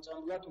მათი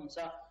მოწამვლა,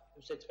 თუმცა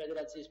რუსეთის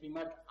ფედერაციის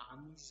მიმართ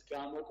ამის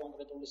გამო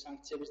კონკრეტული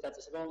სანქციების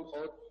დაწესება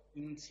მხოლოდ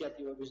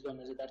ინიციატივების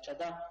დონეზე დარჩა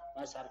და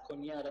მას არ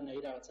ქონია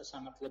არანაირი რაღაცა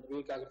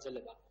სამართლებრივი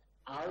გაგრძელება.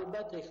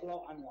 ალბათ ეხლა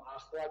ანუ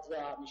ახლაც და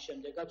ამის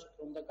შემდეგაც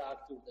უფრო უნდა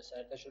გააქტიურდეს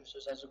საერთაშორისო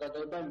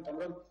საზოგადოება, იმიტომ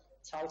რომ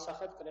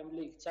ცალსახად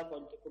კრემლი იქცა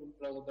პოლიტიკური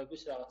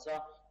მკვლელობების რაღაცა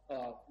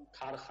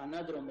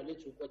ქარხანად,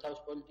 რომელიც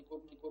უკვეთავს პოლიტიკურ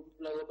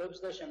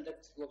მკვლელობებს და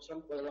შემდეგ ცდილობს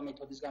რომ ყველა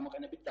მეთოდის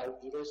გამოყენებით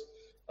დაუჯეროს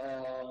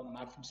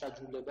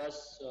მართლმსაჯულებას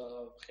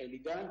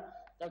ხელიდან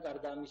და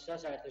გარდა ამისა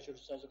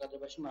საერთაშორისო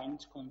საზოგადოებაში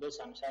მაინც კონდეს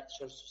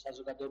საერთაშორისო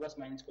საზოგადოებას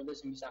მაინც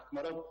კონდეს იმის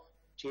აღქმა, რომ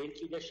ჯერ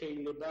კიდე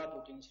შეიძლება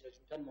პუტინის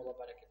რეჟიმთან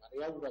მოლაპარაკება.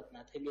 რეალურად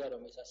ნათელია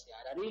რომ ეს ასე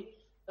არ არის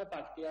და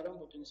ფაქტია რომ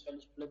პუტინის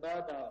ხელისუფლება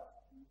და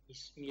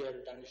ის მიერ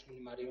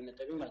დანიშნული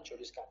მარიონეტები, მათ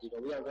შორის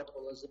კადიროვი, ალბათ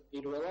ყველაზე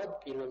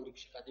პირველ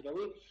რიგში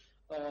კადიროვი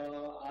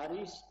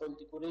არის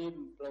პოლიტიკური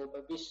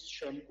მკვლელობების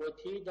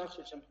შემკვეთი და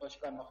ხშირ შემთხვევაში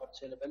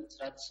განმახორციელებელიც,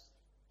 რაც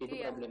დიდი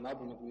პრობლემაა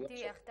ბუნებრივია.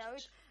 დიახ,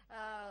 დავით,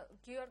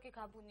 გიორგი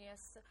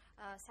გაბუნიას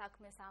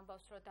საქმეს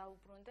ამბავს, რომ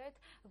დაუბრუნდეთ.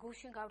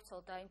 გუშინ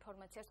გავრცელდა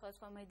ინფორმაცია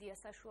სხვადასხვა მედია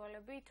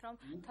საშუალებით, რომ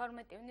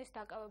 12 ივნის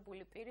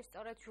დაკავებული პირი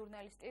სწორედ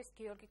ჟურნალისტის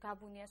გიორგი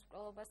გაბუნიას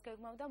მკვლელობას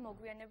გეგმავდა,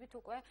 მოგვიანებით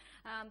უკვე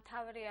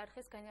მთავარი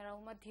არხის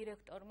გენერალურმა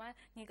დირექტორმა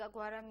ნიკა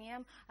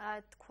გვარამიამ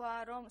თქვა,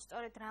 რომ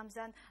სწორედ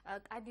რამზან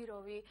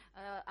კადიროვი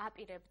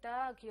აპირებდა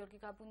გიორგი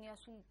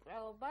გაბუნიას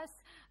მკვლელობას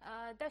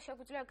და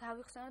შეგვიძლია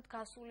გავიხსენოთ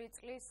გასული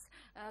წლის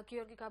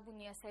გიორგი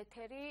გაბუნიას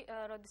ეთერი,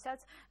 როდესაც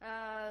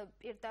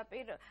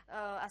პირდაპირ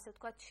ასე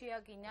ვთქვათ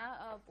შეაგინა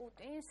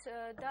პუტინს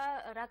და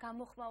რა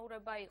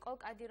გამოხმაურება იყო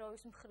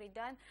კადიროვის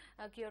მხრიდან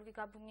გიორგი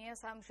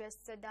გაბუნიას ამ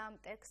ჟესტზე და ამ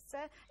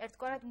ტექსტზე.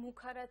 ერთგვარად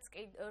მუქარაც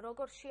კი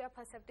როგორ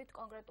შეაფასებდით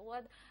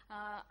კონკრეტულად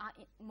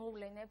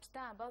მოვლენებს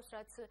და ამბავს,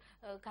 რაც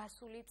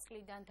გასული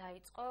წლიდან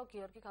დაიწყო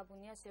გიორგი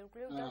გაბუნიას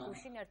ირგვლივ და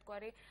გუშინ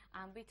ერთგვარი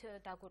ამბით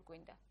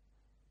დაგურგვინდა.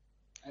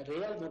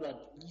 რეალურად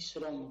ის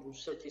რომ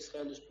რუსეთის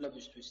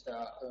ხელისუფლებისთვის და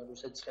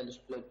რუსეთის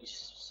ხელისუფლების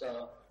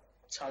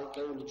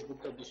ცალკეული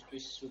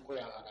ჯგუფებისთვის უკვე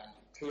აღარ არის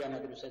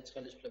მთლიანად რუსეთის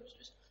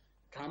ხელისუფლებისთვის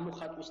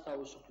გამოხატვის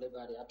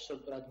თავისუფლება არის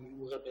აბსოლუტურად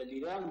მიუღებელი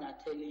რა,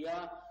 ნათელია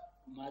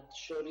მათ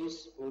შორის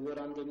ბოლო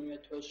რამდენიმე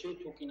თვეში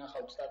თუ კი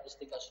ნახავთ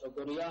სტატისტიკას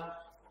როგორია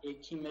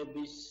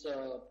ექიმების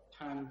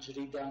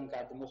ფანჯრიდან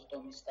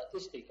გადმოხტომის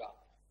სტატისტიკა,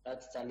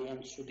 რაც ძალიან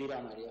ცუდი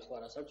რამ არის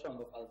ახლა რასაც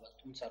ვამბობ ალბათ,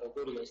 თუმცა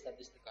როგორია ეს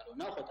სტატისტიკა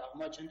რომ ნახოთ,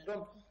 აღმოაჩენთ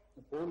რომ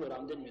ბოლო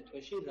რამდენიმე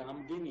თვეში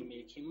რამდენიმე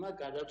ექიმმა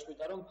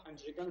გადაწყვიტა რომ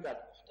ფანჯრიდან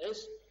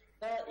გადმოხტეს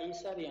და ეს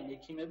არიან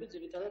ექიმები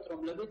ძირითადად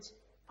რომლებიც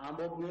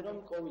ამბობდნენ რომ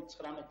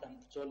COVID-19-თან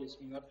ბრძოლის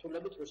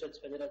მიმართულებით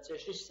რუსეთის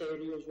ფედერაციაში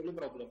სერიოზული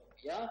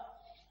პრობლემებია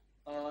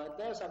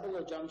და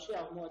საბოლოო ჯამში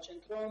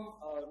აღმოაჩენთ რომ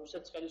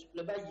რუსეთის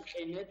ხელისუფლება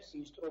იყენებს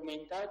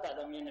ინსტრუმენტად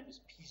ადამიანების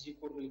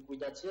ფიზიკურ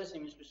ლიკვიდაციას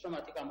იმისთვის რომ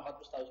მათი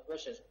გამოხატვის თავისუფლება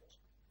შეზღუდოს.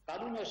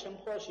 გაბუნიას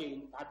შემთხვევაში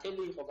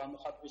ნათელი იყო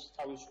გამოხატვის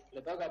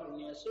თავისუფლება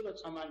გაბუნიასი,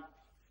 როცა მან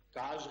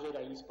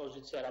გააჟღერა ის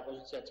პოზიცია, რა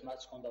პოზიციაც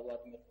მას ჰქონდა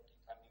ვლადიმერ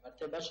პუტინთან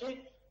მიმართებაში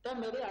და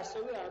მე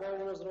ასევე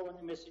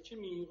არაურაზროვანი მესიჯი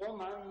მიიღო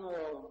მან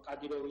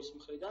კადიროვის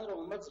მხრიდან,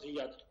 რომელმაც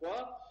ღიად თქვა,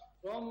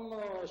 რომ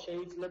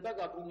შეიძლება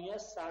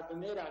გაბრუნიას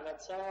სადმე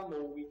რაღაცა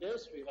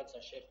მოუვიდეს, ვიღაცა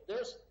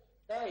შეხვდეს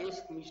და ეს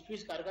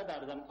მისთვის კარგად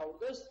არ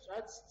დამთავრდეს,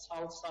 რაც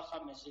ცალსახა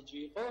მესიჯი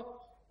იყო,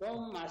 რომ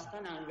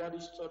მასთან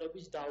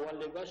ანგარიშწორების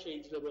დავალება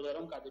შეიძლებოდა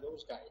რომ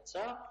კადიროვს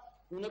გაეცა.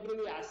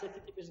 უნებრივი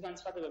ასეთი ტიპის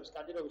განცხადებებს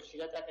კადიროვი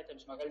ხშირად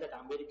აკეთებს, მაგალითად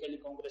ამერიკელი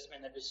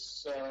კონგრესმენების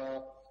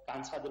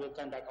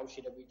განცხადებებთან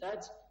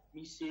დაკავშირებითაც.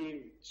 მისი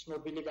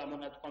ცნობილი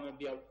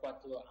გამონათქვამებია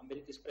ვთქვათ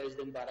ამერიკის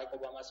პრეზიდენტ ბარაკ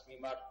ობამას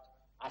მიმართ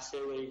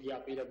ასევე იგი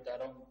აპირებდა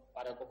რომ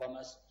ბარაკ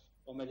ობამას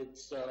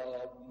რომელიც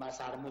მას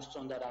არ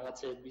მოსწონდა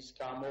რაღაცების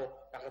გამო,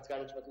 რაღაც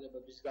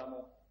გადაწყვეტილებების გამო,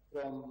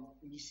 რომ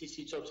მისი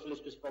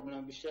სიცოცხლისთვის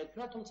პრობლემები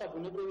შეექმნა, თუმცა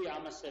ბუნებრივია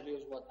ამას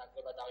სერიოზულად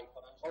ნაკლებად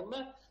აღიქვამენ ხოლმე,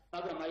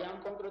 მაგრამ აი ამ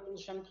კონკრეტულ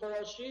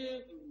შემთხვევაში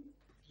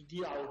დიდი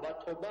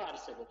ალბათობა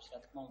არსებობს, რა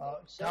თქმა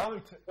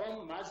უნდა, რომ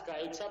მას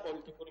გაეცა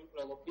პოლიტიკური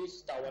მკვლელობის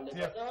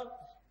დავალება და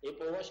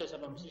ეპოვა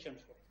შესაბამისი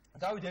შემთხვევა.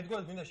 დავით,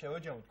 ერთგვარად მინდა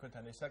შევაჯამო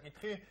თქვენთან ეს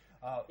საკითხი.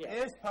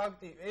 ეს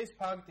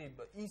ფაქტი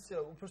ის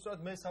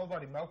უბრალოდ მე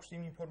საუბარი მაქვს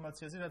იმ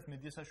ინფორმაციაზე, რაც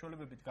მედია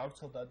საშუალებებით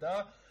გავრცელდა და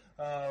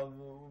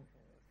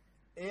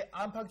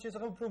ამ ფაქტის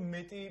შესახებ უფრო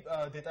მეტი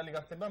დეტალი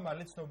გახდება,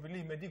 მალე ცნობილი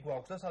იმედი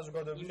გვაქვს და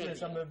საზოგადოების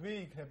შესაბამები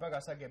იქნება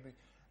გასაგები.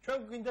 ჩვენ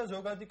გვინდა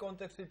ზოგადი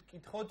კონტექსტით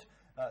ვკითხოთ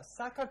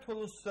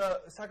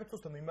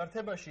საქართველოსთან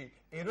მიმართებაში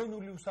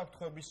ეროვნული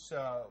უსაფრთხოების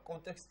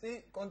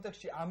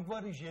კონტექსტში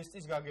ამგვარი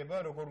ჟესტის გაგება,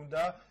 როგორ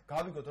უნდა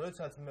გავიგოთ,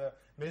 როდესაც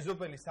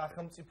მეზობელი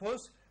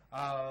სახელმწიფოს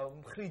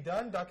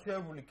მხრიდან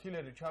დაქირავებული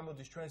კილერი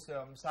ჩამოდის ჩვენს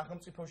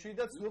სახელმწიფოში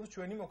და ცდილობს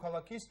ჩვენი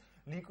მოქალაქის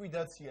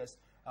ლიკვიდაციას.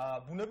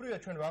 ბუნებრივია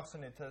ჩვენ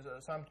ვახსენეთ,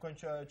 სამ თქვენ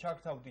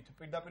ჩაგთავდით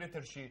პირდაპირ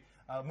ეთერში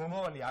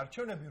მომავალი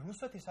არჩევნები,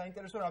 რუსეთის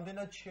საინტერესო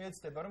რამდენად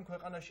შეეცდება, რომ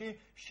ქვეყანაში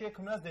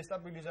შექმნას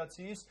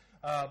დესტაბილიზაციის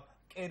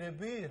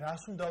კერები,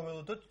 რას უნდა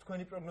ველოდოთ,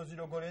 თქვენი პროგნოზი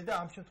როგორია და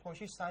ამ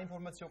შემთხვევაში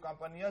საინფორმაციო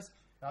კამპანიას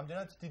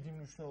რამდენად დიდი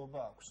მნიშვნელობა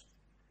აქვს?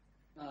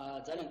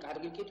 ძალიან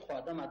კარგი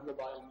კითხვაა და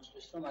მადლობა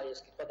იმისთვის, რომ აი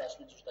ეს კითხვა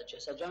დასმით ზუსტად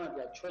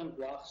შესაძამებია. ჩვენ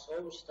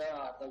გვახსოვს და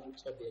არ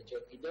დავიწყებია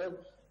ჯერ კიდევ,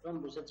 რომ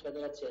რუსეთის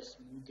ფედერაციას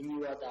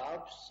მუდმივად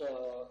აქვს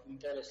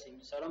ინტერესი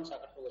იმისა, რომ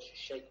საქართველოში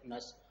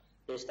შექმნას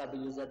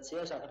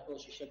დესტაბილიზაცია,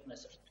 საქართველოში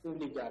შექმნას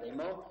რთული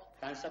გარემო,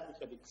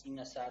 განსაკუთრებით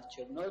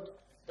წინასაარჩევნოდ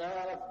და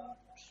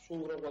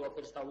სულ რო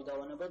ყველაფერს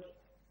დავიდავანებოთ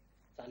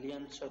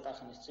ძალიან ცოტა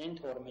ხნის წინ,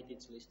 12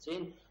 წლის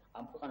წინ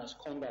ამ ქვეყანას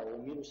ჰქონდა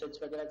ომი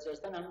რუსეთის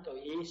ფედერაციასთან, ამიტომ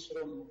ეს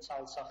რომ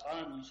ცალსახა,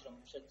 ის რომ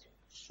რუსეთი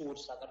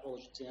სურს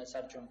საქართველოში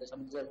წინასაარჩევნო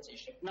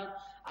დესტაბილიზაციის შექმნა,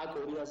 აქ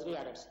ორი აზრი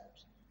არ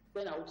არსებობს.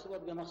 თქვენ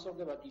აუცილებლად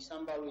გამახსოვდებათ ის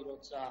ამბავი,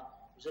 როცა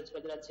რუსეთის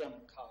ფედერაციამ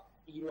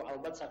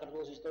ალბათ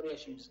საქართველოს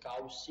ისტორიაში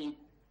მსგავსი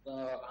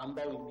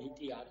ამბავი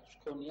მეტი არის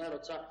ჰქონია,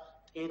 როცა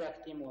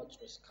ტერაქტი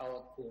მოაწყვეს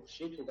ქალაქ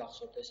გორში, თუ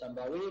გახსოვთ ეს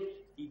ამბავი,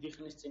 დიდი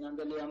ხნის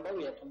წინანდელი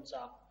ამბავია, თუმცა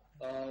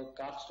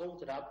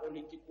გახსოვთ რა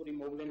პოლიტიკური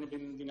მოვლენები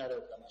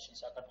მიმდინარეობდა მაშინ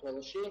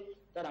საქართველოში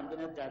და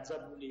რამდენად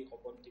დაძაბული იყო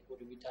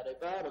პოლიტიკური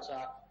ვითარება, როცა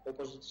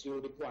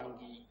ოპოზიციური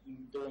ფლანგი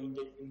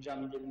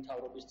იმჟამინდელი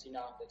მთავრობის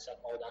წინააღმდეგ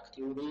საკმაოდ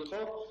აქტიური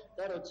იყო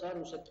და როცა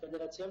რუსეთის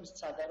ფედერაციამ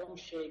სცადა რომ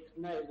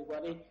შეექმნა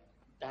ერთგვარი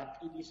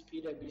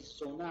დაპირისპირების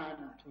ზონა,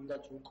 ან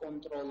თუნდაც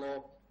უკონტროლო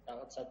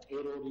რაღაცა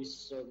ტერორის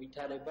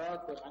ვითარება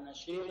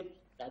ქვეყანაში,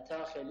 რათა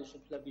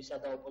ხელისუფლებისა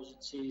და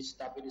ოპოზიციის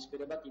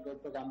დაპირისპირება კიდევ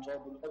უფრო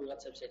გამწვავებულიყო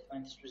ვიღაცებს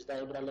ერთმანეთისთვის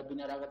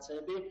დაებრალებინა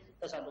რაღაცეები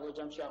და საბოლოო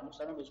ჯამში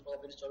აღმოჩნდა რომ ეს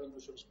ყველაფერი სწორედ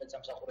რუსული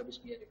სპეცსამსახურების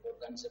მიერ იყო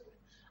ორგანიზებული.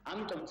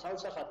 ამიტომ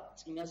ცალსახად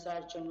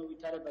წინასაარჩევნო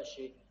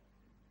ვითარებაში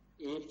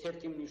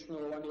ერთ-ერთი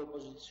მნიშვნელოვანი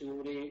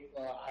ოპოზიციური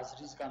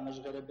აზრის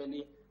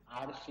გამაჟღერებელი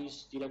არხის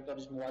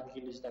დირექტორის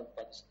მოადგილის და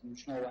ვთქვათ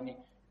მნიშვნელოვანი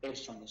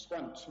პერსონის, ხო,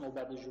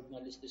 ცნობადი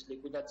ჟურნალისტის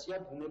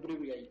ლიკვიდაცია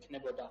ბუნებრივია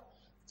იქნებოდა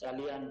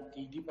ძალიან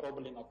დიდი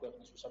პრობლემა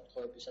ქვეყნის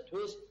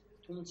უსაფრთხოებისათვის,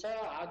 თუმცა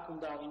აქ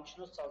უნდა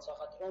აღინიშნოს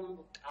ცალსახად, რომ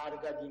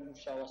კარგად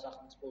იმუშავა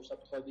სახელმწიფო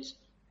უსაფრთხოების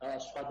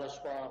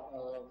სხვადასხვა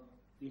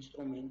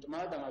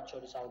ინსტრუმენტმა და მათ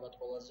შორის ალბათ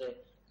ყველაზე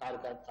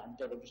კარგად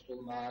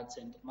ანტიტერორისტულმა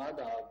ცენტრმა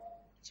და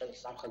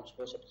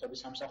სახელმწიფო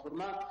უსაფრთხოების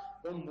სამსახურმა,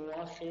 რომ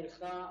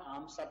მოახერხა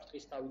ამ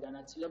საფრთხის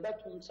თავიდანაცილება,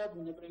 თუმცა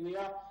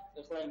ბუნებრივია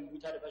ეხლა იმ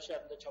ვითარებაში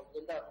არ უნდა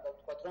ჩავდგეთ და არ უნდა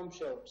ვთქვათ, რომ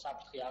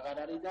საფრთხე აღარ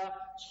არის და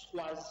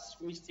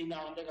სხვის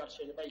წინააღმდეგ არ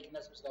შეიძლება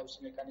იქნას მსგავსი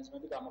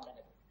მექანიზმები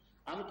გამოყენებული.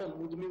 ამიტომ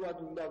მუდმივად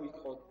უნდა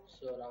ვიყოთ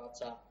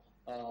რაღაცა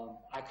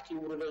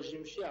აქტიურ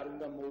რეჟიმში, არ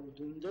უნდა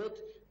მოვდუნდეთ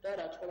და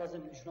რაც ყველაზე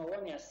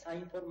მნიშვნელოვანია,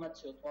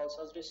 საინფორმაციო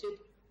თვალსაზრისით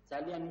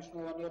ძალიან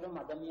მნიშვნელოვანია, რომ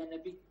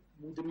ადამიანები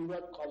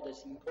მუდმივად ყავდეს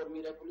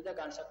ინფორმირებული და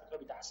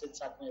განსაკუთრებით ასეთ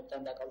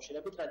საქმეებთან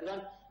დაკავშირებით, რადგან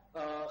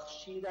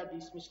ხშირად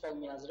ისმის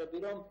ხოლმე აზრები,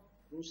 რომ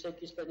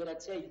რუსეთის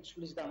ფედერაცია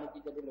იცვლის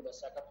დამოკიდებულებას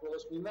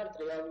საქართველოს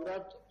მიმართ,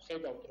 რეალურად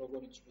ხედავთ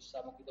როგორ იცვლის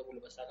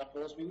დამოკიდებულებას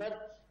საქართველოს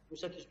მიმართ,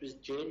 რუსეთისთვის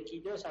ჯერ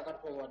კიდევ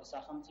საქართველო არის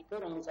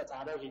სახელმწიფო, რომელსაც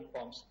არ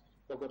აღიქვამს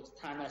როგორც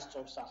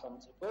თანასწორ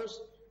სახელმწიფოს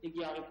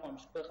იგი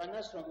აღიქვამს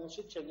ქვეყანას,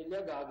 რომელშიც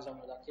შეგიძლია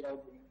გააგზავნოს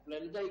აქირავებული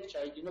მკვლელი და იქ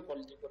ჩაიდინო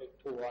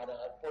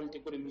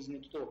პოლიტიკური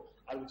მიზნით თუ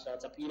არ ვიცი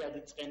რაღაცა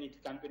პირადი წყენით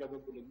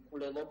განპირობებული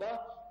მკვლელობა,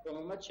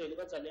 რომელმაც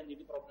შეიძლება ძალიან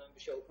დიდი პრობლემები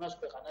შეუქმნას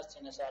ქვეყანას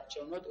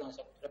წინასაარჩევნოდ,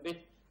 განსაკუთრებით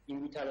იმ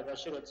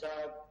ვითარებაში, როცა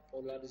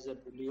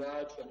პოლარიზებულია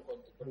ჩვენი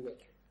პოლიტიკური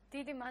ვექი.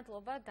 დიდი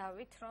მადლობა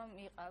დავით, რომ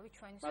იყავი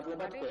ჩვენი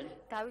სტუმარი.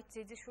 დავით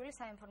ძიძიშვილი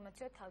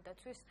საინფორმაციო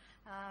თავდაცვის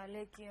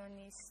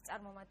ლეგიონის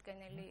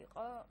წარმომადგენელი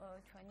იყო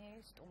ჩვენი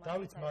სტუმარი.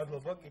 დავით,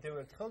 მადლობა კიდევ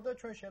ერთხელ და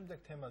ჩვენ შემდეგ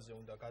თემაზე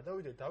უნდა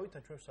გადავიდეთ.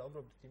 დავითთან ჩვენ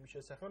საუბრობთ იმის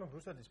შესახებ, რომ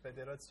რუსეთის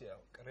ფედერაცია,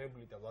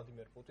 კრემლი და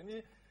ვლადიმერ პუტინი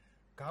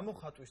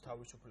გამოხატვის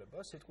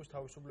თავისუფლებას, სიტყვის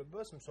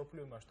თავისუფლებას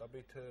მსოფლიო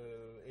მასშტაბით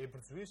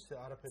ებრძვის,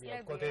 არაფერი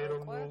არ თქვა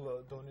ეროვნულ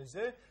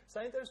დონეზე.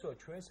 საინტერესოა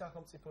ჩვენ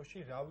სახელმწიფოში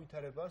რა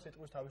ვითარება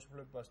სიტყვის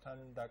თავისუფლებასთან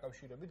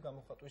დაკავშირებით,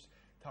 გამოხატვის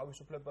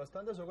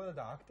თავისუფლებასთან და ზოგადად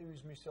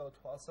აქტივიზმის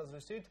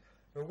თვალსაზრისით,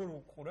 როგორ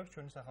უყურებს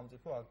ჩვენი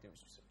სახელმწიფო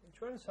აქტივიზმს.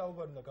 ჩვენ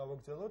საუბარი უნდა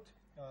გავაგრძელოთ,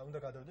 უნდა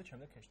გადავიდეთ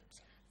შემდეგ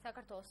ჰეშთეგზე.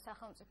 საქართველოს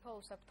სახელმწიფო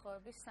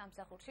უსაფრთხოების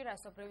სამსახურში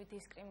რასობრივი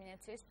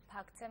დისკრიმინაციის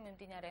ფაქტზე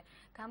მიმდინარე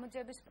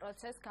გამოძიების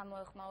პროცესს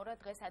გამოეხმაურა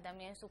დღეს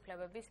ადამიანის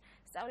უფლებების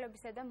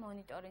სწავლებისა და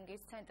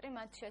მონიტორინგის ცენტრი,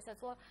 მათ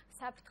შესაძლო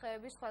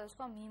საფრთხეების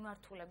სხვადასხვა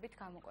მიმართულებით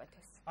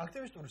გამოკვეთეს.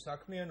 აქტივისტური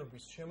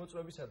საქმიანობის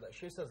შემოწმებისა და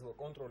შესაძლო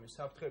კონტროლის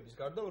საფრთხეების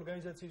გარდა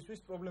ორგანიზაციისთვის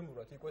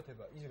პრობლემურად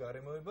იკვეთება ის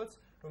გარემოებაც,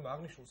 რომ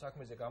აღნიშნულ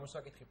საქმეზე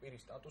გამოსაკითხი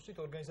პირის სტატუსით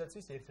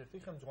ორგანიზაციის ერთ-ერთი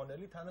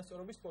ხელმძღვანელი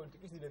თანასწორობის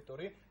პოლიტიკის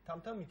დირექტორი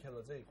თამთა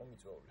მიქელაძე იყო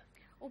მიწვეული.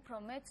 უფრო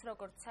მეც,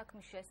 როგორც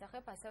საქმის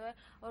შესახებ, ასევე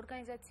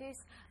ორგანიზაციის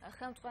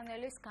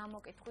ხელმძღვანელის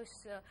გამოკითხვის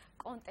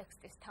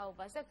კონტექსტის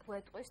თაობაზე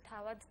გვეტყვის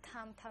თავად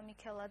თამთა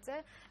მიქელაძე,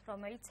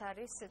 რომელიც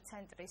არის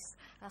ცენტრის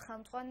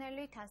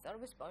ხელმძღვანელი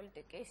თანასწორობის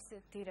პოლიტიკის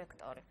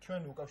დირექტორი.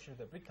 ჩვენ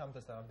უკავშირდებით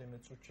თამთასთან რამდენიმე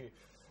წუთში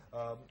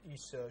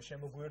ის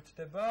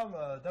შემოგვიერთდება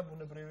და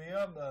ბუნებრივია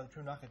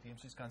ჩვენ ნახეთ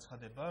იმის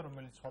განცხადება,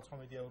 რომელიც სხვა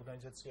მედია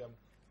ორგანიზაციამ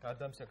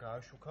გადამსა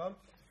გააშუქა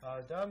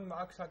და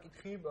აქ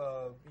საკითხი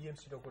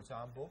IMC როგორც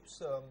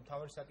ამბობს,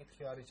 მთავარი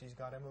საკითხი არის ის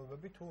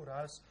გარემოებები თუ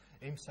რას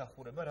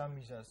ემსახურება, რა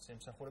მიზანს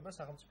ემსახურება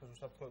სახელმწიფო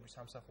უსაფრთხოების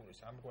სამსახურის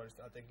ამგვარი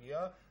სტრატეგია.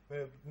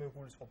 მე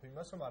გულისხმობ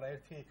იმას, რომ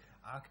არაერთი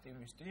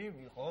აქტივისტი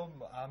იყო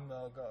ამ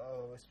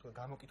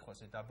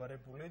გამოკითხვაზე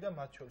დაბარებული და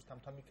მათ შორის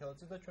თამთა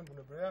მიქელაძე და ჩვენ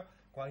ბუნებრივია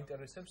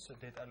გვაინტერესებს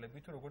დეტალები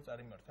თუ როგორ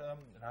წარიმართა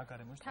რა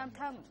გარემოში.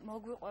 თამთა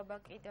მოგვიყვება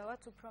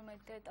კიდევაც უფრო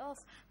მეტ დეტალს.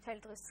 მთელი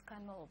დღის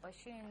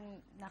განმავლობაში,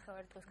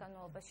 ნახევარი დღის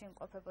განმავლობაში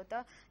იმყოფებოდა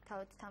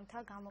თავად თამთა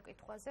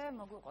გამოკითხვაზე,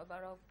 მოგვიყვება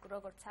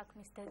როგორც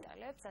საქმის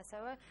დეტალებს,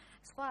 ასევე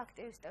სხვა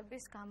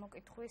აქტივისტების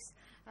გამოკითხვის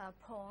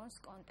ფონს,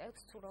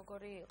 კონტექსტს, თუ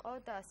როგორი იყო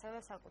და ასევე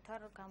საკუთარ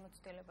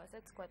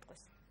გამოცდილებაზეც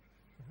გვეტყვის.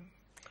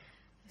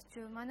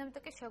 მანამდე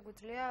კი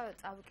შეგვიძლია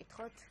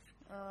წავიკითხოთ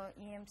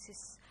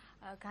IMC-ის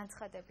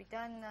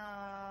განცხადებიდან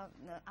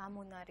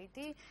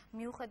ამონარიდი,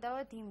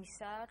 მიუხედავად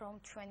იმისა, რომ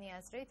ჩვენი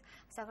აზრით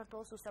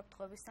საქართველოს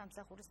უსაფრთხოების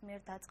სამსახურის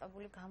მიერ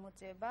დაწყებული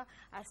გამოძიება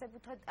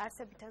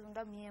არსებითად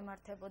უნდა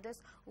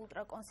მიემართებოდეს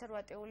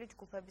ულტრაკონსერვატიული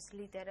ჯგუფების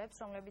ლიდერებს,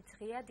 რომლებიც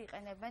ღიად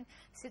იყენებენ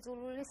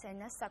სიძულვილის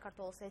ენას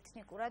საქართველოს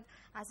ეთნიკურად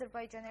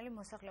აზერბაიჯანელი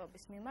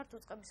მოსახლეობის მიმართ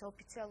უწყების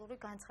ოფიციალური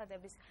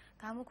განცხადების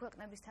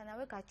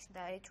გამოქვეყნებისთანავე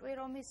გაჩნდა ეჭვი,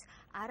 რომ ის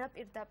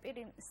არაპირდაპირ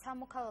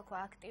სამოქალაქო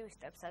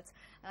აქტივისტებსაც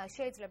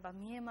შეიძლება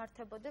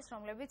მიემართებოდეს,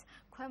 რომლებიც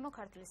ქვემო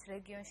ქართლის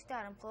რეგიონში და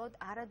არამხოლოდ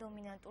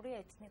არადომინანტური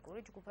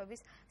ეთნიკური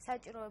ჯგუფების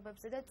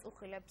საჭიროებებზე და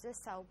წუხილებზე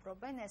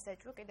საუბრობენ. ეს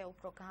ეჭვი კიდევ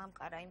უფრო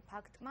გაამყარა იმ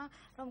ფაქტმა,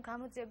 რომ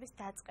გამოძიების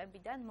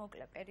დაწყებიდან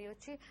მოკლე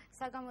პერიოდში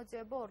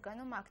საგამოძიებო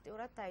ორგანომ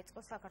აქტიურად დაიწყო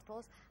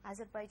საქართველოს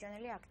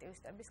აზერბაიჯანელი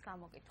აქტივისტების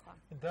გამოკითხვა.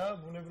 და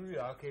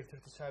ბუნებრივია აქ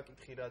ერთ-ერთი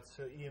საკითხი, რაც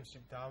IMC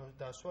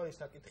დასვა, ეს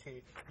საკითხი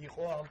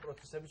იყო ამ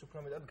პროცესების უფრო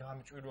მეტად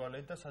გამჭვირვალე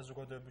და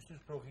საზოგადოებისთვის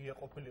უფრო ღია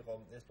ყოფილიყო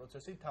ეს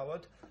პროცესი.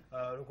 თავად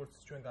როგორც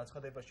ჩვენ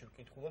განცხადებაში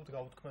ვკითხულობთ,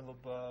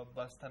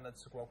 გაუთქმელობასთანაც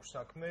გვაქვს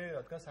საქმე,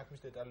 რადგან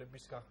საქმის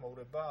დეტალების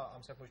გახმაურება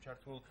ამ საქმეში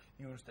ჩართულ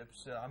იურისტებს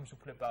ამის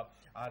უფლება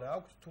არ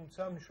აქვს,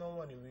 თუმცა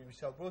მნიშვნელოვანი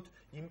ვისაუბროთ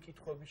იმ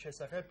კითხვების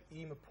შესახებ,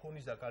 იმ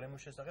ფონის და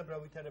გარემოს შესახებ, რა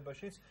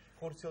ვითარებაშიც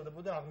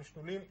ხორციელდებოდა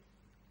აღნიშნული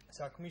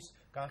საქმის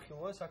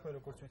განხილვა. საქმე,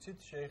 როგორც ვიცით,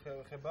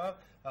 შეეხება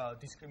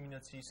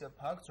დისკრიმინაციის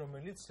ფაქტს,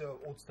 რომელიც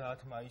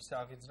 30 მაისს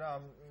აღიძრა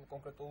ამ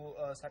კონკრეტულ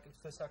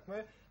საკითხზე საქმე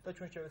და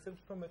ჩვენ შევეცდებით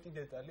უფრო მეტი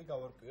დეტალი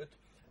გავარკვიოთ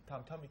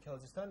თამთა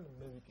მიქელაძესთან.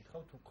 მე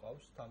ვიკითხავ თუ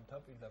ყავს თამთა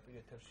პირდაპირ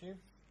ეთერში.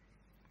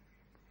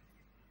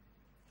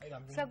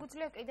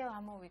 შეგვიძლია კიდევ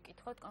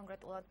ამოვიკითხოთ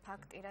კონკრეტულად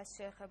ფაქტი, რაც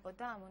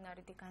შეეხებოდა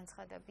ამონარიდი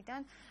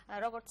განცხადებიდან.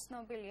 როგორც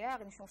ცნობილია,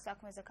 აღნიშნულ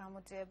საქმეზე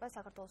გამოძიება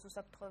საქართველოს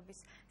უსაფრთხოების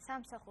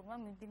სამსახურმა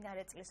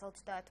მიმდინარე წლის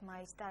 30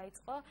 მაისს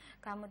დაიწყო.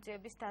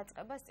 გამოძიების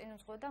დაწყებას წინ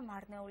უძღვოდა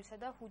მარნეულისა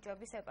და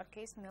ჰუჯაბის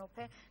ეპარქიის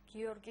მეუფე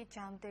გიორგი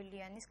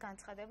ჯამდელიანის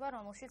განცხადება,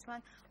 რომელშიც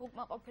მან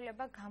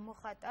უკმაყოფილება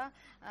გამოხატა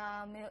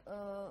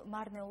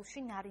მარნეულში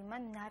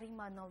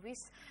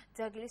ნარიმანოვის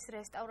ძეგლის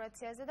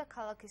რესტავრაციაზე და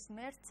ქალაქის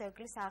მერს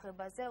ძეგლის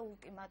აღებაზე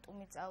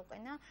ულტიმატუმი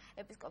აუყენა.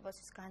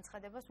 ეპისკოპოსის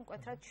განცხადებას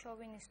მკვეთრად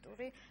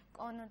შოვინისტური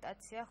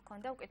კონოტაცია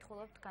ჰქონდა.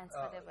 ვკითხულობთ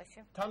განცხადებაში.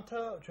 თამთა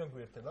ჩვენ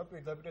გვერდება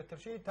პირდაპირ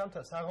ეთერში.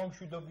 თამთა,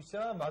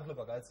 საღამოშვიდობისა,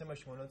 მადლობა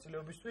გადაცემაში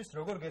მონაწილეობისთვის.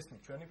 როგორ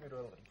გესმით ჩვენი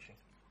პირველ რიგში?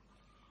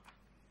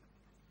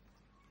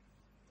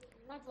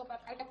 მადლობა,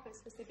 კარგად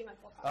ხმის დიდი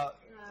მადლობა.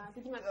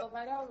 დიდი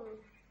მადლობა, რომ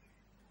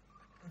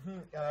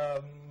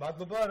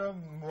მადლობა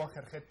რომ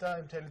მოახერხეთ და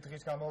მთელი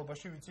დღის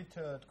განმავლობაში ვიცით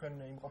თქვენ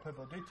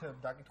იმყოფებოდით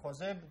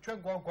დაკითხვაზე. ჩვენ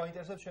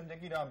გვაინტერესებს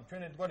შემდეგი რამ.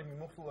 ჩვენ ერთგვარი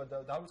მიმოხილვა და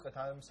დავიწყეთ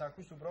ამ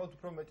საქმის უბრალოდ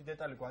უფრო მეტი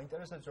დეტალი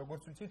გვაინტერესებს,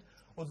 როგორც ვიცით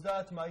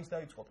 30 მაისს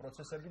დაიწყო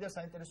პროცესები და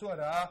საინტერესოა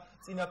რა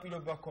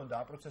წინაპირობა ჰქონდა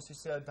ამ პროცესის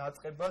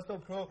დაწყებას და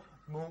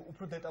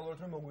უფრო დეტალურად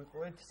რომ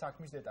მოგვიყვეთ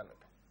საქმის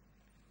დეტალები.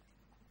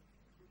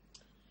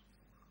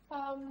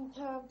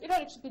 პირველ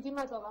რიგში დიდი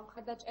მადლობა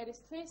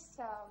მხარდაჭერისთვის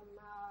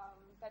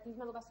და დიდი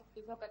მადლობა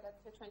სოფლის ზოგადად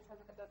ჩვენი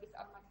საზოგადოების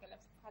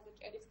წარმომადგენლებს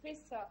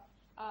მხარდაჭერისთვის.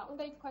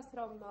 უნდა ითქვას,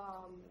 რომ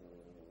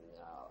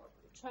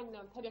ჩვენ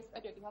მთელი ეს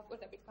პერიოდი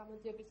ვაკვირდებით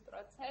გამოძიების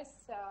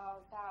პროცესს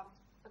და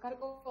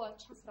გარკვეულად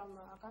ჩანს, რომ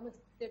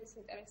გამოძიების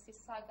ინტერესის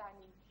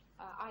საგანი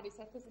არის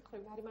ერთის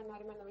მხრივ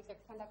ნარიმანოვის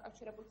ერთთან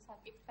დაკავშირებული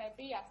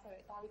საკითხები, ასევე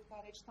დავით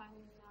გარეჯთან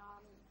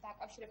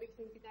დაკავშირებით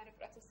მიმდინარე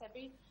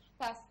პროცესები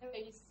და ასევე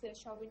ის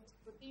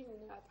შოვინისტური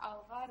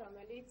ტალღა,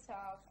 რომელიც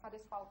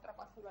სხვადასხვა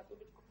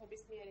ულტრაკონსერვატული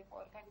ჯგუფების მიერ იყო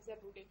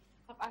ორგანიზებული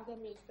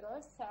პანდემიის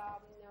დროს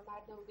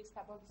მარნეულის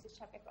და ბოდისის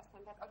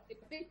ჩაკეტვასთან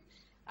დაკავშირებით.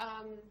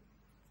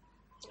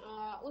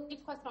 უნდა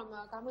ითქვას, რომ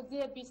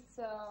გამოძიების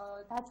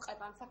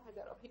დაწყება ამ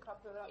საქმეზე რომ ვფიქრობ,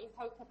 რომ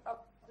იმთავითაც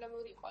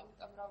პრობლემური იყო,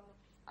 იმიტომ რომ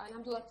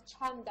ნამდვილად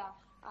ჩანდა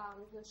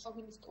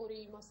შოვინისტური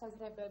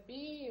მოსაზრებები,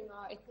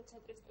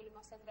 ეთნოცენტრისტული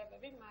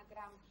მოსაზრებები,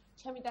 მაგრამ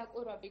ჩემი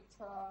დაკვირვებით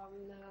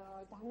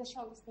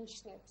დანაშაულის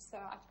ნიშნებს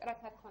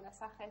აჭკარად არ ქონა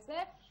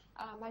სახეზე,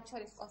 მათ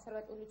შორის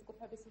კონსერვატული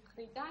ჯგუფების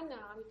მხრიდან,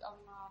 ამიტომ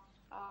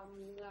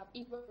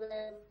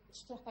პირველ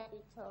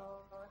შეხედვით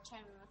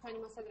ჩვენი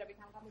მოსაზრებით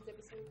ამ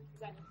გამოძიების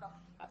მიზანი იყო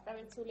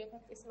პრევენციული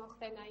ეფექტის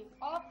მოხდენა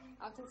იყო,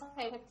 თუმცა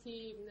ერთ-ერთი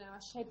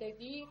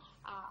შედეგი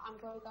ამ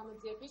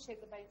გამოძიების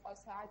შეიძლება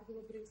იყოს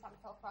ადგილობრივი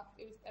სამოქალაქო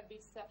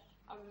აქტივისტების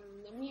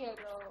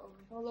მიერ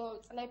ბოლო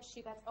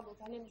წლებში დაწყებულ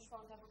ძალიან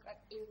მნიშვნელოვანი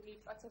დემოკრატიული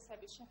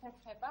პროცესების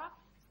შეთანხმება.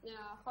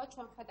 ხო,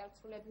 ჩვენ ვხედავთ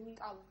სრულიად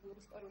უნიკალურ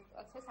ისტორიულ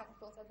პროცესს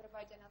საქართველოს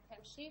აზერბაიჯანის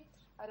თემში,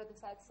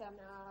 როდესაც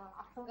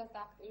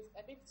ახალგაზრდა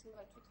აქტივისტები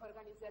ცდილობენ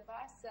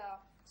თვითორგანიზებას,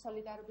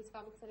 სოლიდარობის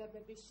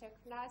გამოცდილებების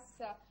შექმნას,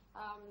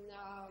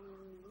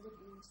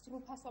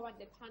 სრულფასოვანი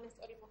და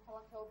თანასწორი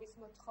მოქალაქეობის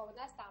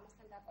მოთხოვნას და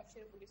ამასთან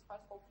დაკავშირებული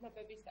სხვადასხვა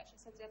უფლებების და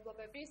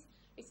შესაძლებლობების.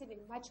 ისინი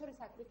მათ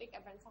შორის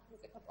აკრიტიკებენ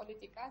სახელმწიფო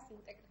პოლიტიკას,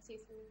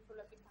 ინტეგრაციის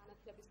მიმართულების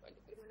განათლების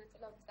პოლიტიკური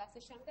მონაწილეობის და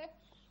ასე შემდეგ.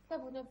 და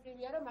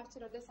ბუნებრივია, რომ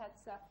მაშინ როდესაც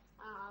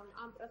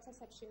ამ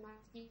პროცესებში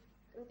მათი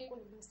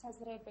კრიტიკული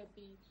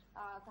მოსაზრებები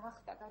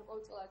გახდა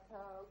გარკვეულწილად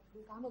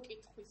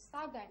გამოკითხვის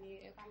საგანი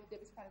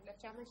გამოძიების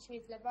ფარგლებში, ამან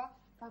შეიძლება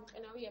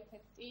გამყინავი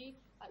ეფექტი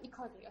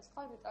იქონიოს,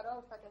 ხო? იმიტომ რომ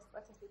ეს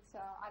პროცესიც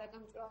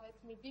არაგამჭვირვალედ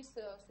მიდის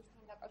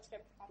სუსტთან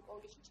დაკავშირებით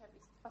გარკვეული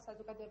შეჩერების სხვა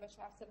საზოგადოებაში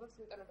არსებობს,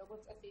 იმიტომ რომ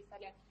როგორც წესი ის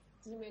ძალიან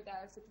ძიმე და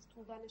ესეთი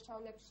რთულ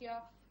დანაშაულებშია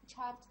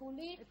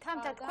ჩართული.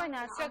 თამთა თქვენ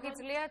არ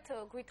შეგიძლიათ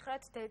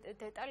გითხრათ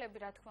დეტალები,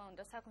 რა თქმა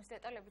უნდა, საქმის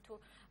დეტალები თუ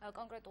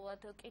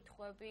კონკრეტულად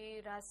კითხვები,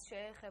 რას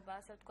შეეხება,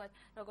 ასე ვთქვათ,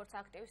 როგორც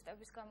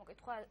აქტივისტების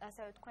გამოკითხვა,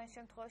 ასევე თქვენ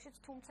შემთხვევაშიც,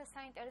 თუმცა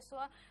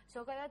საინტერესოა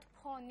ზოგადად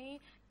ფონი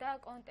და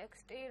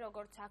კონტექსტი,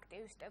 როგორც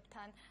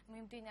აქტივისტებთან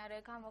მიმდინარე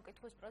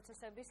გამოკითხვის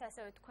პროცესების,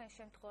 ასევე თქვენ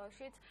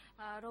შემთხვევაშიც,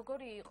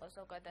 როგორი იყო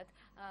ზოგადად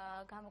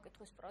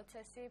გამოკითხვის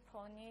პროცესი,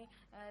 ფონი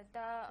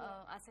და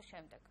ასე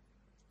შემდეგ.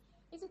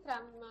 იცით რა,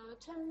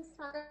 ჩემს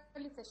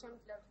მაგალითზე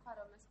შემიძლია ვთქვა,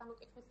 რომ ეს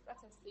გამოკითხვის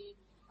პროცესი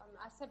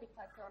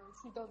არსებითად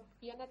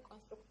მშვიდობიანად,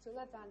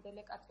 კონსტრუქციულად, ძალიან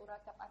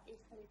დელიკატურად და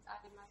პატივისცემი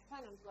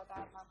წარიმართა, ნამდვილად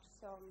არ მაქვს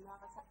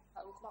რაღაცა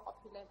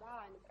უკმაყოფილება,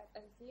 ან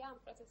პრეტენზია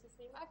ამ პროცესის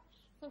მიმართ.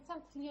 თუმცა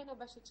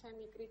მთლიანობაში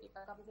ჩემი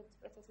კრიტიკა გამოძიების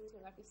პროცესის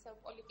მიმართ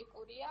ისევ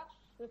პოლიტიკურია.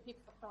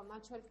 ვფიქრობ, რომ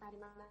მათ შორის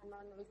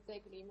ნარიმანოვის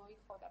ძეგლი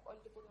მოითხოვდა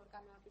პოლიტიკური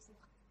ორგანოების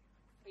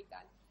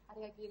მხრიდან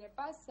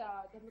რეაგირებას,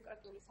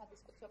 დემოკრატიული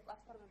სადისკუსიო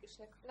პლატფორმების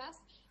შექმნას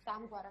და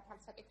ამგვარად ამ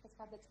საკითხის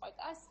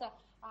გადაწყვეტას.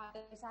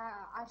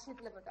 არ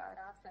შეიძლებოდა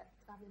რაღაცა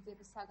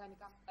გამოძიების საგანი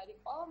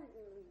გამყარიყო,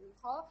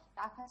 ხო?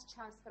 და აქაც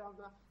ჩანს,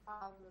 რომ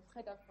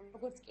ვხედავთ, რომ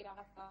როგორც კი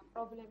რაღაცა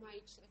პრობლემა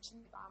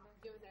იჩნდება ამ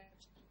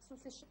რეგიონებში,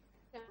 სუსის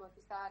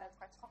შემოდის და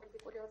რაღაც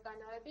პოლიტიკური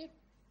ორგანოები,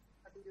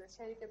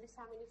 შერიგების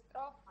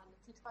სამინისტრო, ან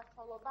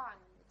თვითმმართველობა, ან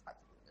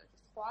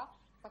სხვა,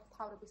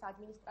 მთავრობის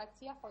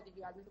ადმინისტრაცია, ხო,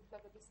 დიდი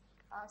ადმინისტრაციების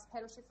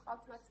სფეროში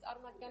ყავთ მათ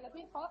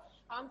წარმომადგენლები, ხო?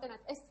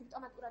 ამდენად ეს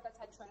სიმპტომატურადაც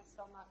აჩვენებს,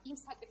 რომ იმ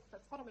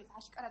საკითხებს, რომელიც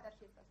აშკარად არ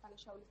შეიძლება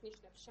დანაშაულის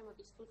ნიშნებს,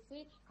 შემოდის სუსი,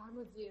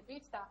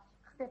 გამოძიებით და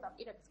ხდება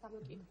პირების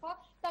გამოკითხვა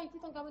და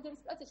თვითონ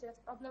გამოძიების პროცესში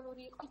რაც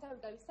პრობლემური იყო,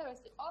 ისევ და ისევ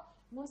ეს იყო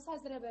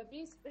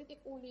მოსაზრებების,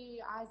 კრიტიკული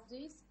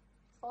აზრის,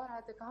 ხო,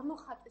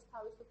 გამოხატვის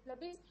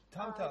თავისუფლების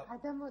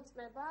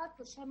გადამოწმება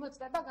თუ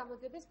შემოწმება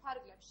გამოძიების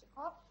ფარგლებში,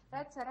 ხო?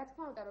 რაც რა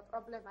თქმა უნდა, რომ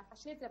პრობლემა ხა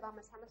შეიძლება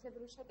ამას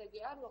სამართლებრივი შედეგი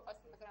არ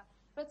მოყავს, მაგრამ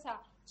როცა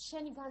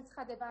შენი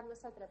განცხადება ან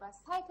მოსაზრება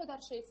საერთოდ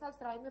არ შეიცავს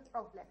რაიმე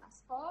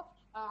პრობლემას, ხო?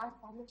 არ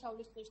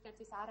დანაშაულის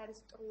ნიშნებს, ის არ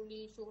არის სტრული,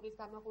 შუღლის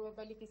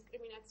გამაღვივებელი,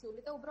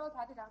 დისკრიმინაციული და უბრალოდ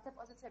არის რაღაცა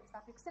პოზიციების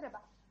დაფიქსირება.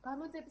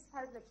 გამოძიების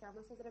ფარგლებში ამ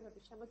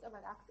მოსაზრებების შემოწმება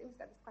და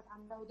აქტივისტების თქვა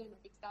ამ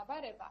რაოდენობით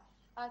დაბარება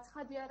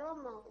ცხადია,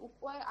 რომ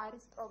უკვე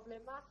არის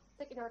პრობლემა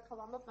და კიდევ ერთხელ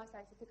ვამბობ, მას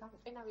აი ესეთი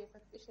გამყინავი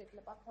ეფექტი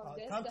შეიძლება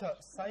ჰქონდეს. თამთა,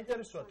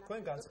 საინტერესოა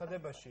თქვენ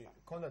განცხადებაში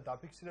ქონდა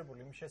დაფიქსირებული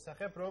იმის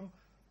შესახებ, რომ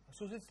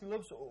სუსიც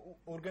ცდილობს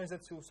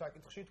ორგანიზაციულ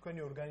საკითხში,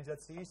 თქვენი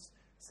ორგანიზაციის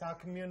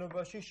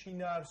საქმიანობაში,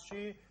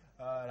 შინაარსში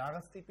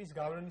რაღაც ტიპის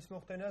გავლენის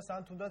მოხდენას,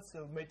 ან თუნდაც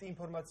მეტი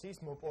ინფორმაციის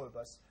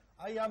მოპოვებას.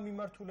 აი ამ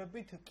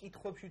მიმართულებით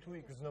კითხვებში თუ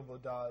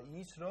იგრძნობოდა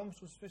ის, რომ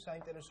სუსტის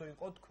საინტერესო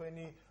იყო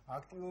თქვენი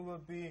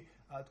აქტივობები,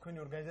 თქვენი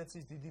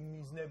ორგანიზაციის დიდი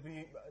მიზნები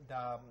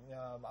და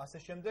ასე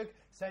შემდეგ,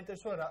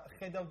 საინტერესოა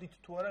ხედავდით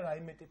თუ არა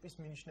რაიმე ტიპის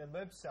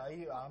მინიშნებებს აი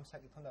ამ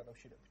საკითხთან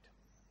დაკავშირებით.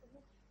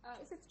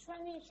 ისიც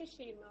ჩვენი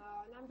შიში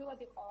ნამდვილად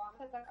იყო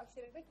ამთან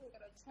დაკავშირებით,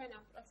 იმიტომ რომ ჩვენ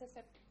ამ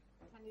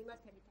პროცესებთან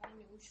მიმართებით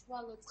რაიმე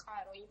უშუალო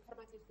წყარო,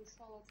 ინფორმაციის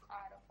უშუალო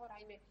წყარო, ხო,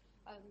 რაიმე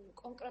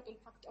კონკრეტული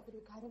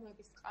ფაქტობრივი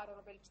გარემოების წყარო,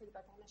 რომელიც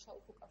შეიძლება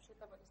დანაშაულს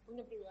უკავშირდებოდეს,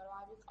 ბუნებრივია რომ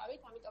არ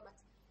ვიყავით, ამიტომაც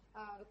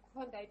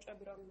გვქონდა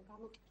ეჭვები, რომ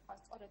გამოკითხვა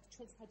სწორედ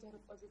ჩვენ საჯარო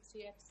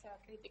პოზიციებს,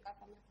 კრიტიკას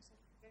და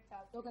მეხსიერებას და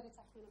ზოგადად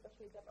საქმიანობას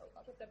შეიძლება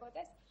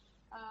უკავშირდებოდეს.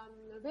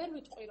 ვერ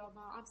ვიტყვი, რომ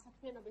ამ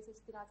საქმიანობის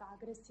ისეთი რაღაც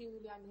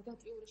აგრესიული ან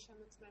ნეგატიური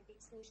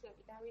შემოწმების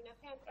ნიშნები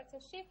დავინახე ამ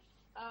პროცესში,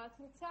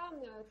 თუმცა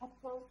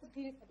თქმა უნდა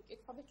ძირითადი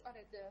კითხვები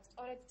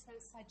სწორედ ჩვენ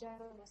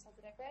საჯარო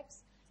მოსაზრებებს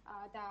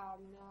და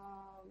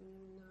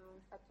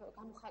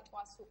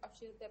გამოხატვას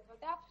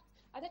უკავშირდებოდა.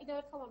 და კიდევ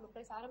ერთხელ ვამბობ,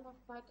 ეს არ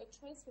მარტო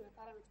ჩვენს მიმართ,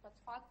 არამედ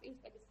სხვა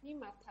აქტივისტების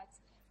მიმართაც,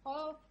 ხო,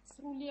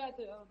 სრულიად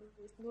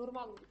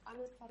ნორმალური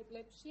კანონის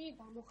ფარგლებში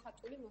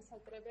გამოხატული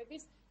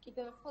მოსაზრებების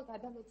კიდევ ერთხელ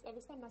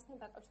გადამოწვევის და მასთან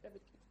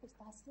დაკავშირებით კითხვის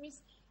დასმის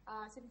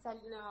ასეთი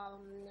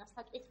ძალიან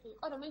საკითხი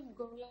იყო, რომელიც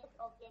მგონია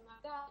პრობლემა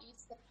და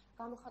ის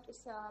გამოხატვის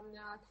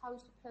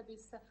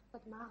თავისუფლების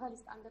მაღალი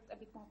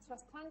სტანდარტების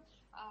დაცვასთან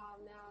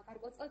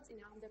გარკვეულ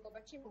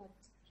წინააღმდეგობაში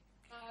მოდის.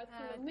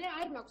 მე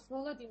არ მაქვს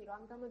მოლოდინი, რომ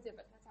ამ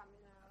გამოძიებასაც ამ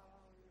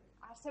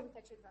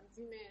არსებითად შედგა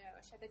მძიმე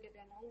შედეგები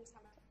ან რაიმე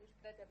სამართლებრივი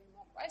შედეგები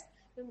მოყვეს.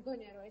 მე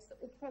მგონია, რომ ეს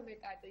უფრო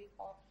მეტად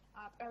იყო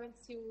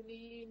პრევენციული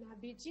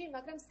ნაბიჯი,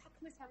 მაგრამ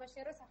საქმე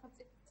სამაშია, რომ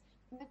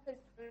სახელმწიფოს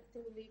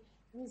პრევენციული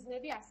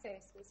მიზნები ასე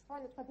ესმის. ხო,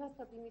 ანუ თქვა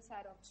დასწრებ იმისა,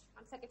 რომ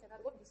ამ საკითხზე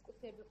გარკვეულ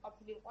დისკუსიები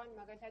ყოფილიყო, ან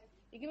მაგალითად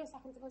იგივე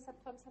სახელმწიფო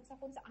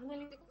სამსახურის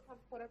ანალიტიკურ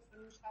სამსახურებს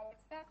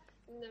მუშაობთ და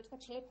თქვა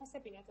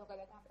შეეფასებინათ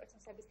ზოგადად ამ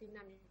პროცესების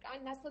დინამიკა. ან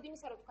ნაცვლად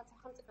იმისა, რომ თქვა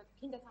სახელმწიფო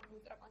გინდათ ამ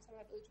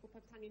ულტრაკონსერვატიული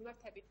ჯგუფებთან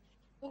მიმართებით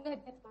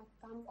ზოგადად მათ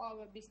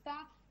გამყავების და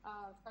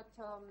თქვა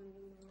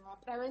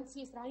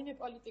პრევენციის რაიმე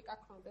პოლიტიკა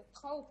ქონდეთ,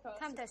 ხო, უფრო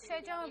თამთა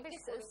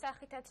შეჯამების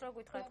სახითაც რო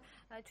გითხრათ,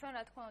 ჩვენ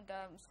რა თქმა უნდა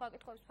სხვა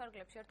კითხვების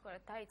ფარგლებში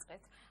ერთგვარად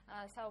დაიწყეთ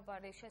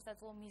საუბარი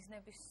შესაძლო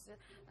მიზნების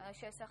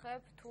შესახებ,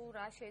 თუ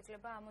რა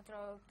შეიძლება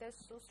ამოძრავებდეს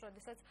სულს,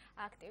 როდესაც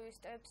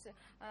აქტივისტებს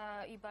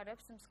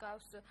იბარებს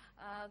მსგავს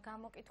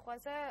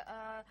გამოკითხვაზე,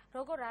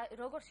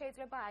 როგორ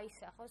შეიძლება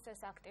აისახოს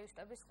ეს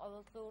აქტივისტების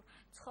ყოველდღიურ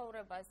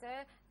ცხოვრებაზე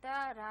და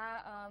რა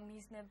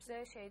მიზნებზე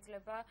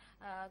შეიძლება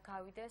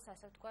გავიდეს,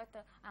 ასე ვთქვათ,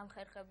 ამ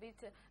ხერხებით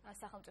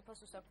სახელმწიფოს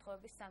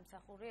უსაფრთხოების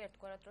სამსახური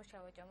ერთგვარად რო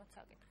შევაჯამოთ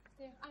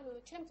საკითხი. ანუ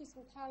ჩემთვის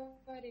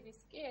მთავარი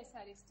რისკი ეს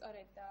არის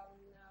სწორედ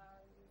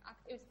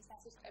აქტივისტის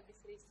ასისტების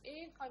რისკი,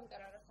 ხო, იმიტომ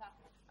რომ როცა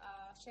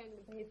შენ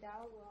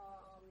ბედავ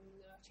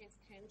შენს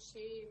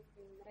თემში,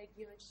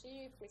 რეგიონში,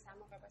 ხმის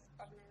ამოღებას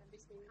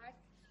პრობლემების მიმართ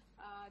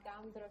და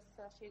ამ დროს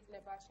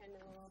შეიძლება შენ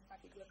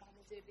ფაქტობრივად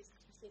გამოძიების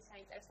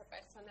საინტერესო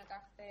პერსონა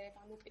გახდე,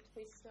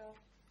 გამოკითხვის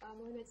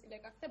მონაწილე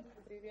გახდე,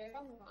 ბუნებრივია,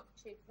 რომ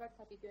შეიძლება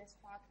თქვა იგივე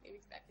სხვა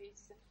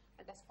აქტივისტების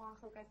და სხვა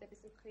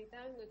ახალგაზრდების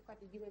მხრიდან, თქვა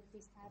იგივე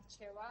გზის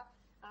დარჩევა,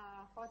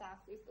 ხო, და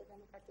აქტივისტურ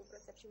დემოკრატიულ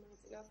პროცესებში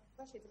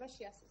მონაწილეობა შეიძლება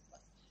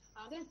შეასრულოს.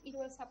 და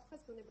პირველ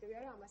საფრთხეს ბუნებრივია,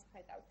 რომ ამას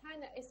ხედავ. თან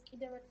ეს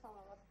კიდევ ერთხელ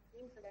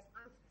იმ დღეს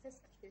ამ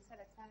პროცესებში,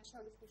 სადაც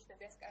დანაშაულის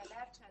ნიშნები ასკარად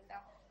არ ჩანდა,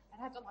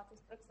 რატომაც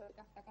ეს პროცესი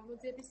გახდა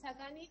გამოძიების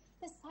საგანი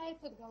და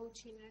საერთოდ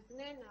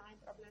გაუჩინარდნენ აი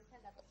პრობლემთან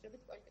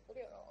დაკავშირებით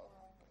პოლიტიკური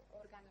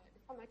ორგანოები.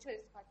 ხო, მათ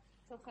შორის თქვა,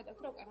 ვხედავთ,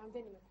 რომ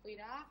რამდენიმე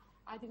კვირა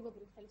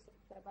ადგილობრივი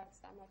ხელისუფლებაც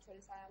და მათ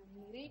შორის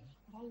მერი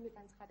რაიმე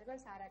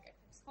განცხადებას არ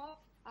აკეთებს, ხო?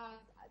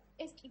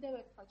 ეს კიდევ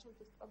ერთხელ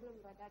ჩემთვის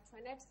პრობლემურად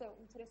აჩვენებს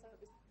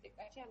უმცირესობების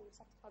პოლიტიკაში ან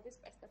უსაფრთხოების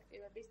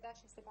პერსპექტივების და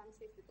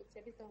შესაბამისი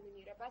ინსტიტუციების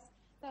დომინირებას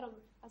და რომ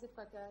ასე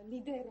ვთქვათ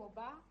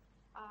ლიდერობა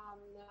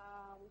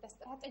და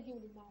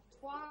სტრატეგიული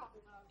მართვა,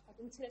 ვთქვათ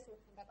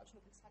უმცირესობებთან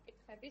დაკავშირებული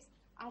საკითხების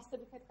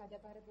არსებითად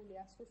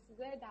გადაბარებულია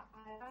სუსზე და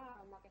არა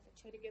მაგალითად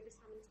შერიგების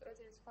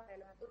სამინისტროზე ან სხვა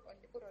რელევანტურ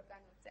პოლიტიკურ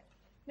ორგანოებზე.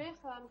 მე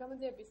ხლა ამ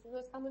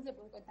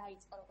გამოძიება უკვე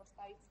დაიწყო, როგორც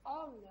დაიწყო,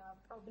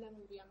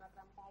 პრობლემურია,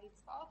 მაგრამ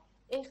დაიწყო.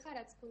 ეხლა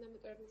რაც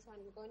ფუნდამენტურად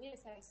მნიშვნელოვანი მგონია,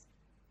 ეს არის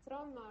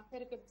რომ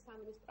შერიგების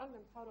სამინისტრომ და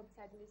მთავრობის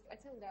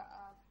ადმინისტრაციამ უნდა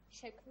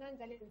შექმნან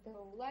ძალიან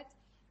დროულად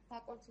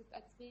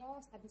საკონსულტაციო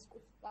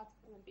სადისკუსიო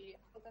პლატფორმები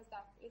ახალგაზრდა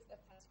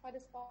აქტივისტებთან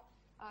სხვადასხვა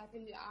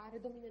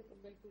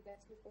არადომინანტური და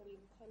ეთნიკური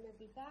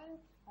თემებიდან,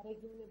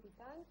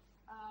 რეგიონებიდან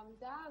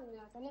და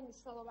ძალიან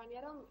მნიშვნელოვანია,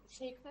 რომ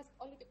შეიქმნას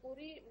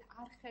პოლიტიკური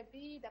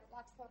არხები და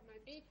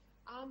პლატფორმები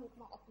ამ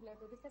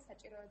უკმაყოფილებების და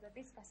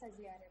საჭიროებების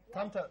გასაზიარებლად.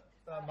 თამთა,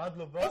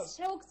 მადლობა. ეს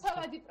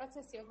შეუქცევადი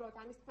პროცესია, უბრალოდ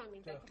ამის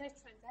თამინდა. დღეს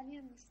ჩვენ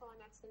ძალიან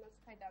მნიშვნელოვან აქცენტს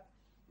ვხედავთ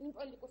იმ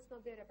პოლიტიკურ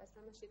ცნობიერებას,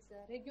 რომელშიც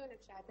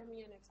რეგიონებში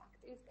ადამიანებს,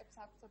 აქტივისტებს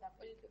აქვს და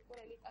პოლიტიკურ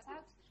ელიტას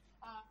აქვს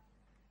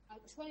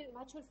ჩვენ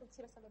მათ შორის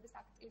უმცირესობების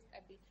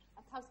აქტივისტები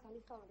თავს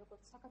განიხილავენ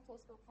როგორც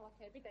საქართველოს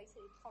მოქალაქეები და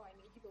ისინი თხოვენ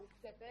იგივე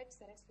უფლებებს,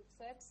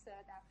 რესურსებს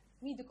და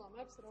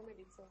მიდგომებს,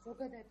 რომელიც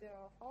ზოგადად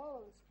ხო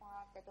სხვა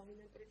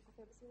დომინანტური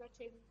ჯგუფების მიმართ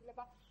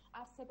შეიძლება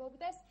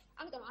არსებობდეს.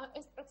 ამიტომ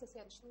ეს პროცესი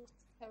არის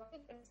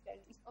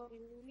შემოსწევი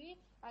ისტორიული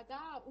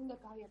და უნდა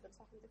გაიაროს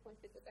სახელმწიფო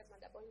ინსტიტუტებმა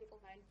და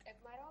პოლიტიკურმა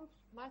ელიტებმა, რომ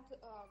მათ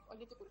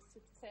პოლიტიკური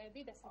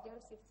სივრცეები და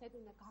საჯარო სივრცეები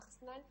უნდა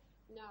გახსნან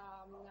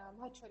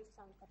მათ შორის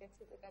სამართლებრივი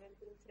ექსპერტების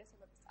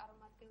უმცირესობების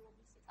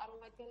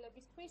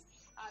წარმომადგენლებისთვის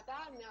და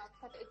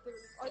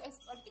ეს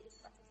პოლიტიკის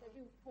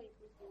პროცესები უფრო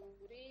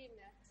ინკლუზიური,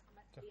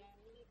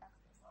 სამართლიანი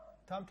გახდეს.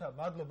 თამთა,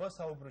 მადლობა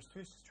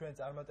საუბრისთვის. ჩვენ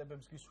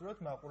წარმატებებს გისურვებთ.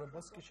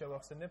 მაყურებელს კი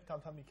შევახსენებთ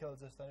თამთა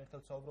მიქელაძესთან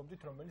ერთად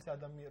საუბრობდით, რომელიც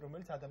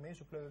ადამიანის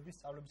უფლებების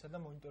სწავლებისა და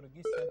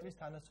მონიტორინგის ცენტრის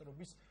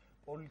თანასწორობის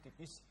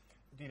პოლიტიკის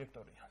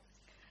დირექტორია.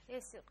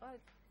 ეს იყო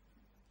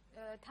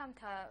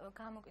თამთა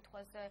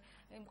გამოკითხვაზე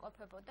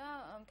იმყოფებოდა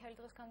მთელი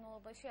დღის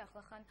განმავლობაში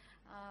ახლახან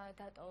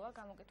დატოვა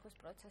გამოკითხვის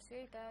პროცესი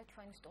და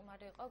ჩვენი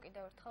სტუმარი იყო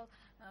კიდევ ერთხელ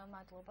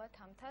მადლობა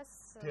თამთას.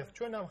 დიახ,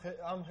 ჩვენ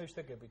ამ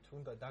ჰეშთეგებით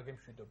უნდა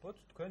დაგემშვიდობოთ.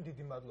 თქვენ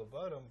დიდი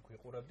მადლობა რომ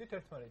გვიყურებდით.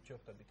 ერთმანეთს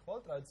შევხვდებით ხვალ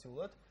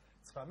ტრადიციულად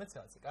 19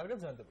 საათზე. კარგად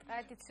ზანდებოდეთ.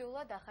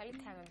 ტრადიციულად ახალი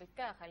თემებით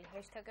და ახალი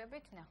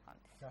ჰეშთეგებით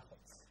ნახვამდის.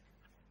 ნახვამდის.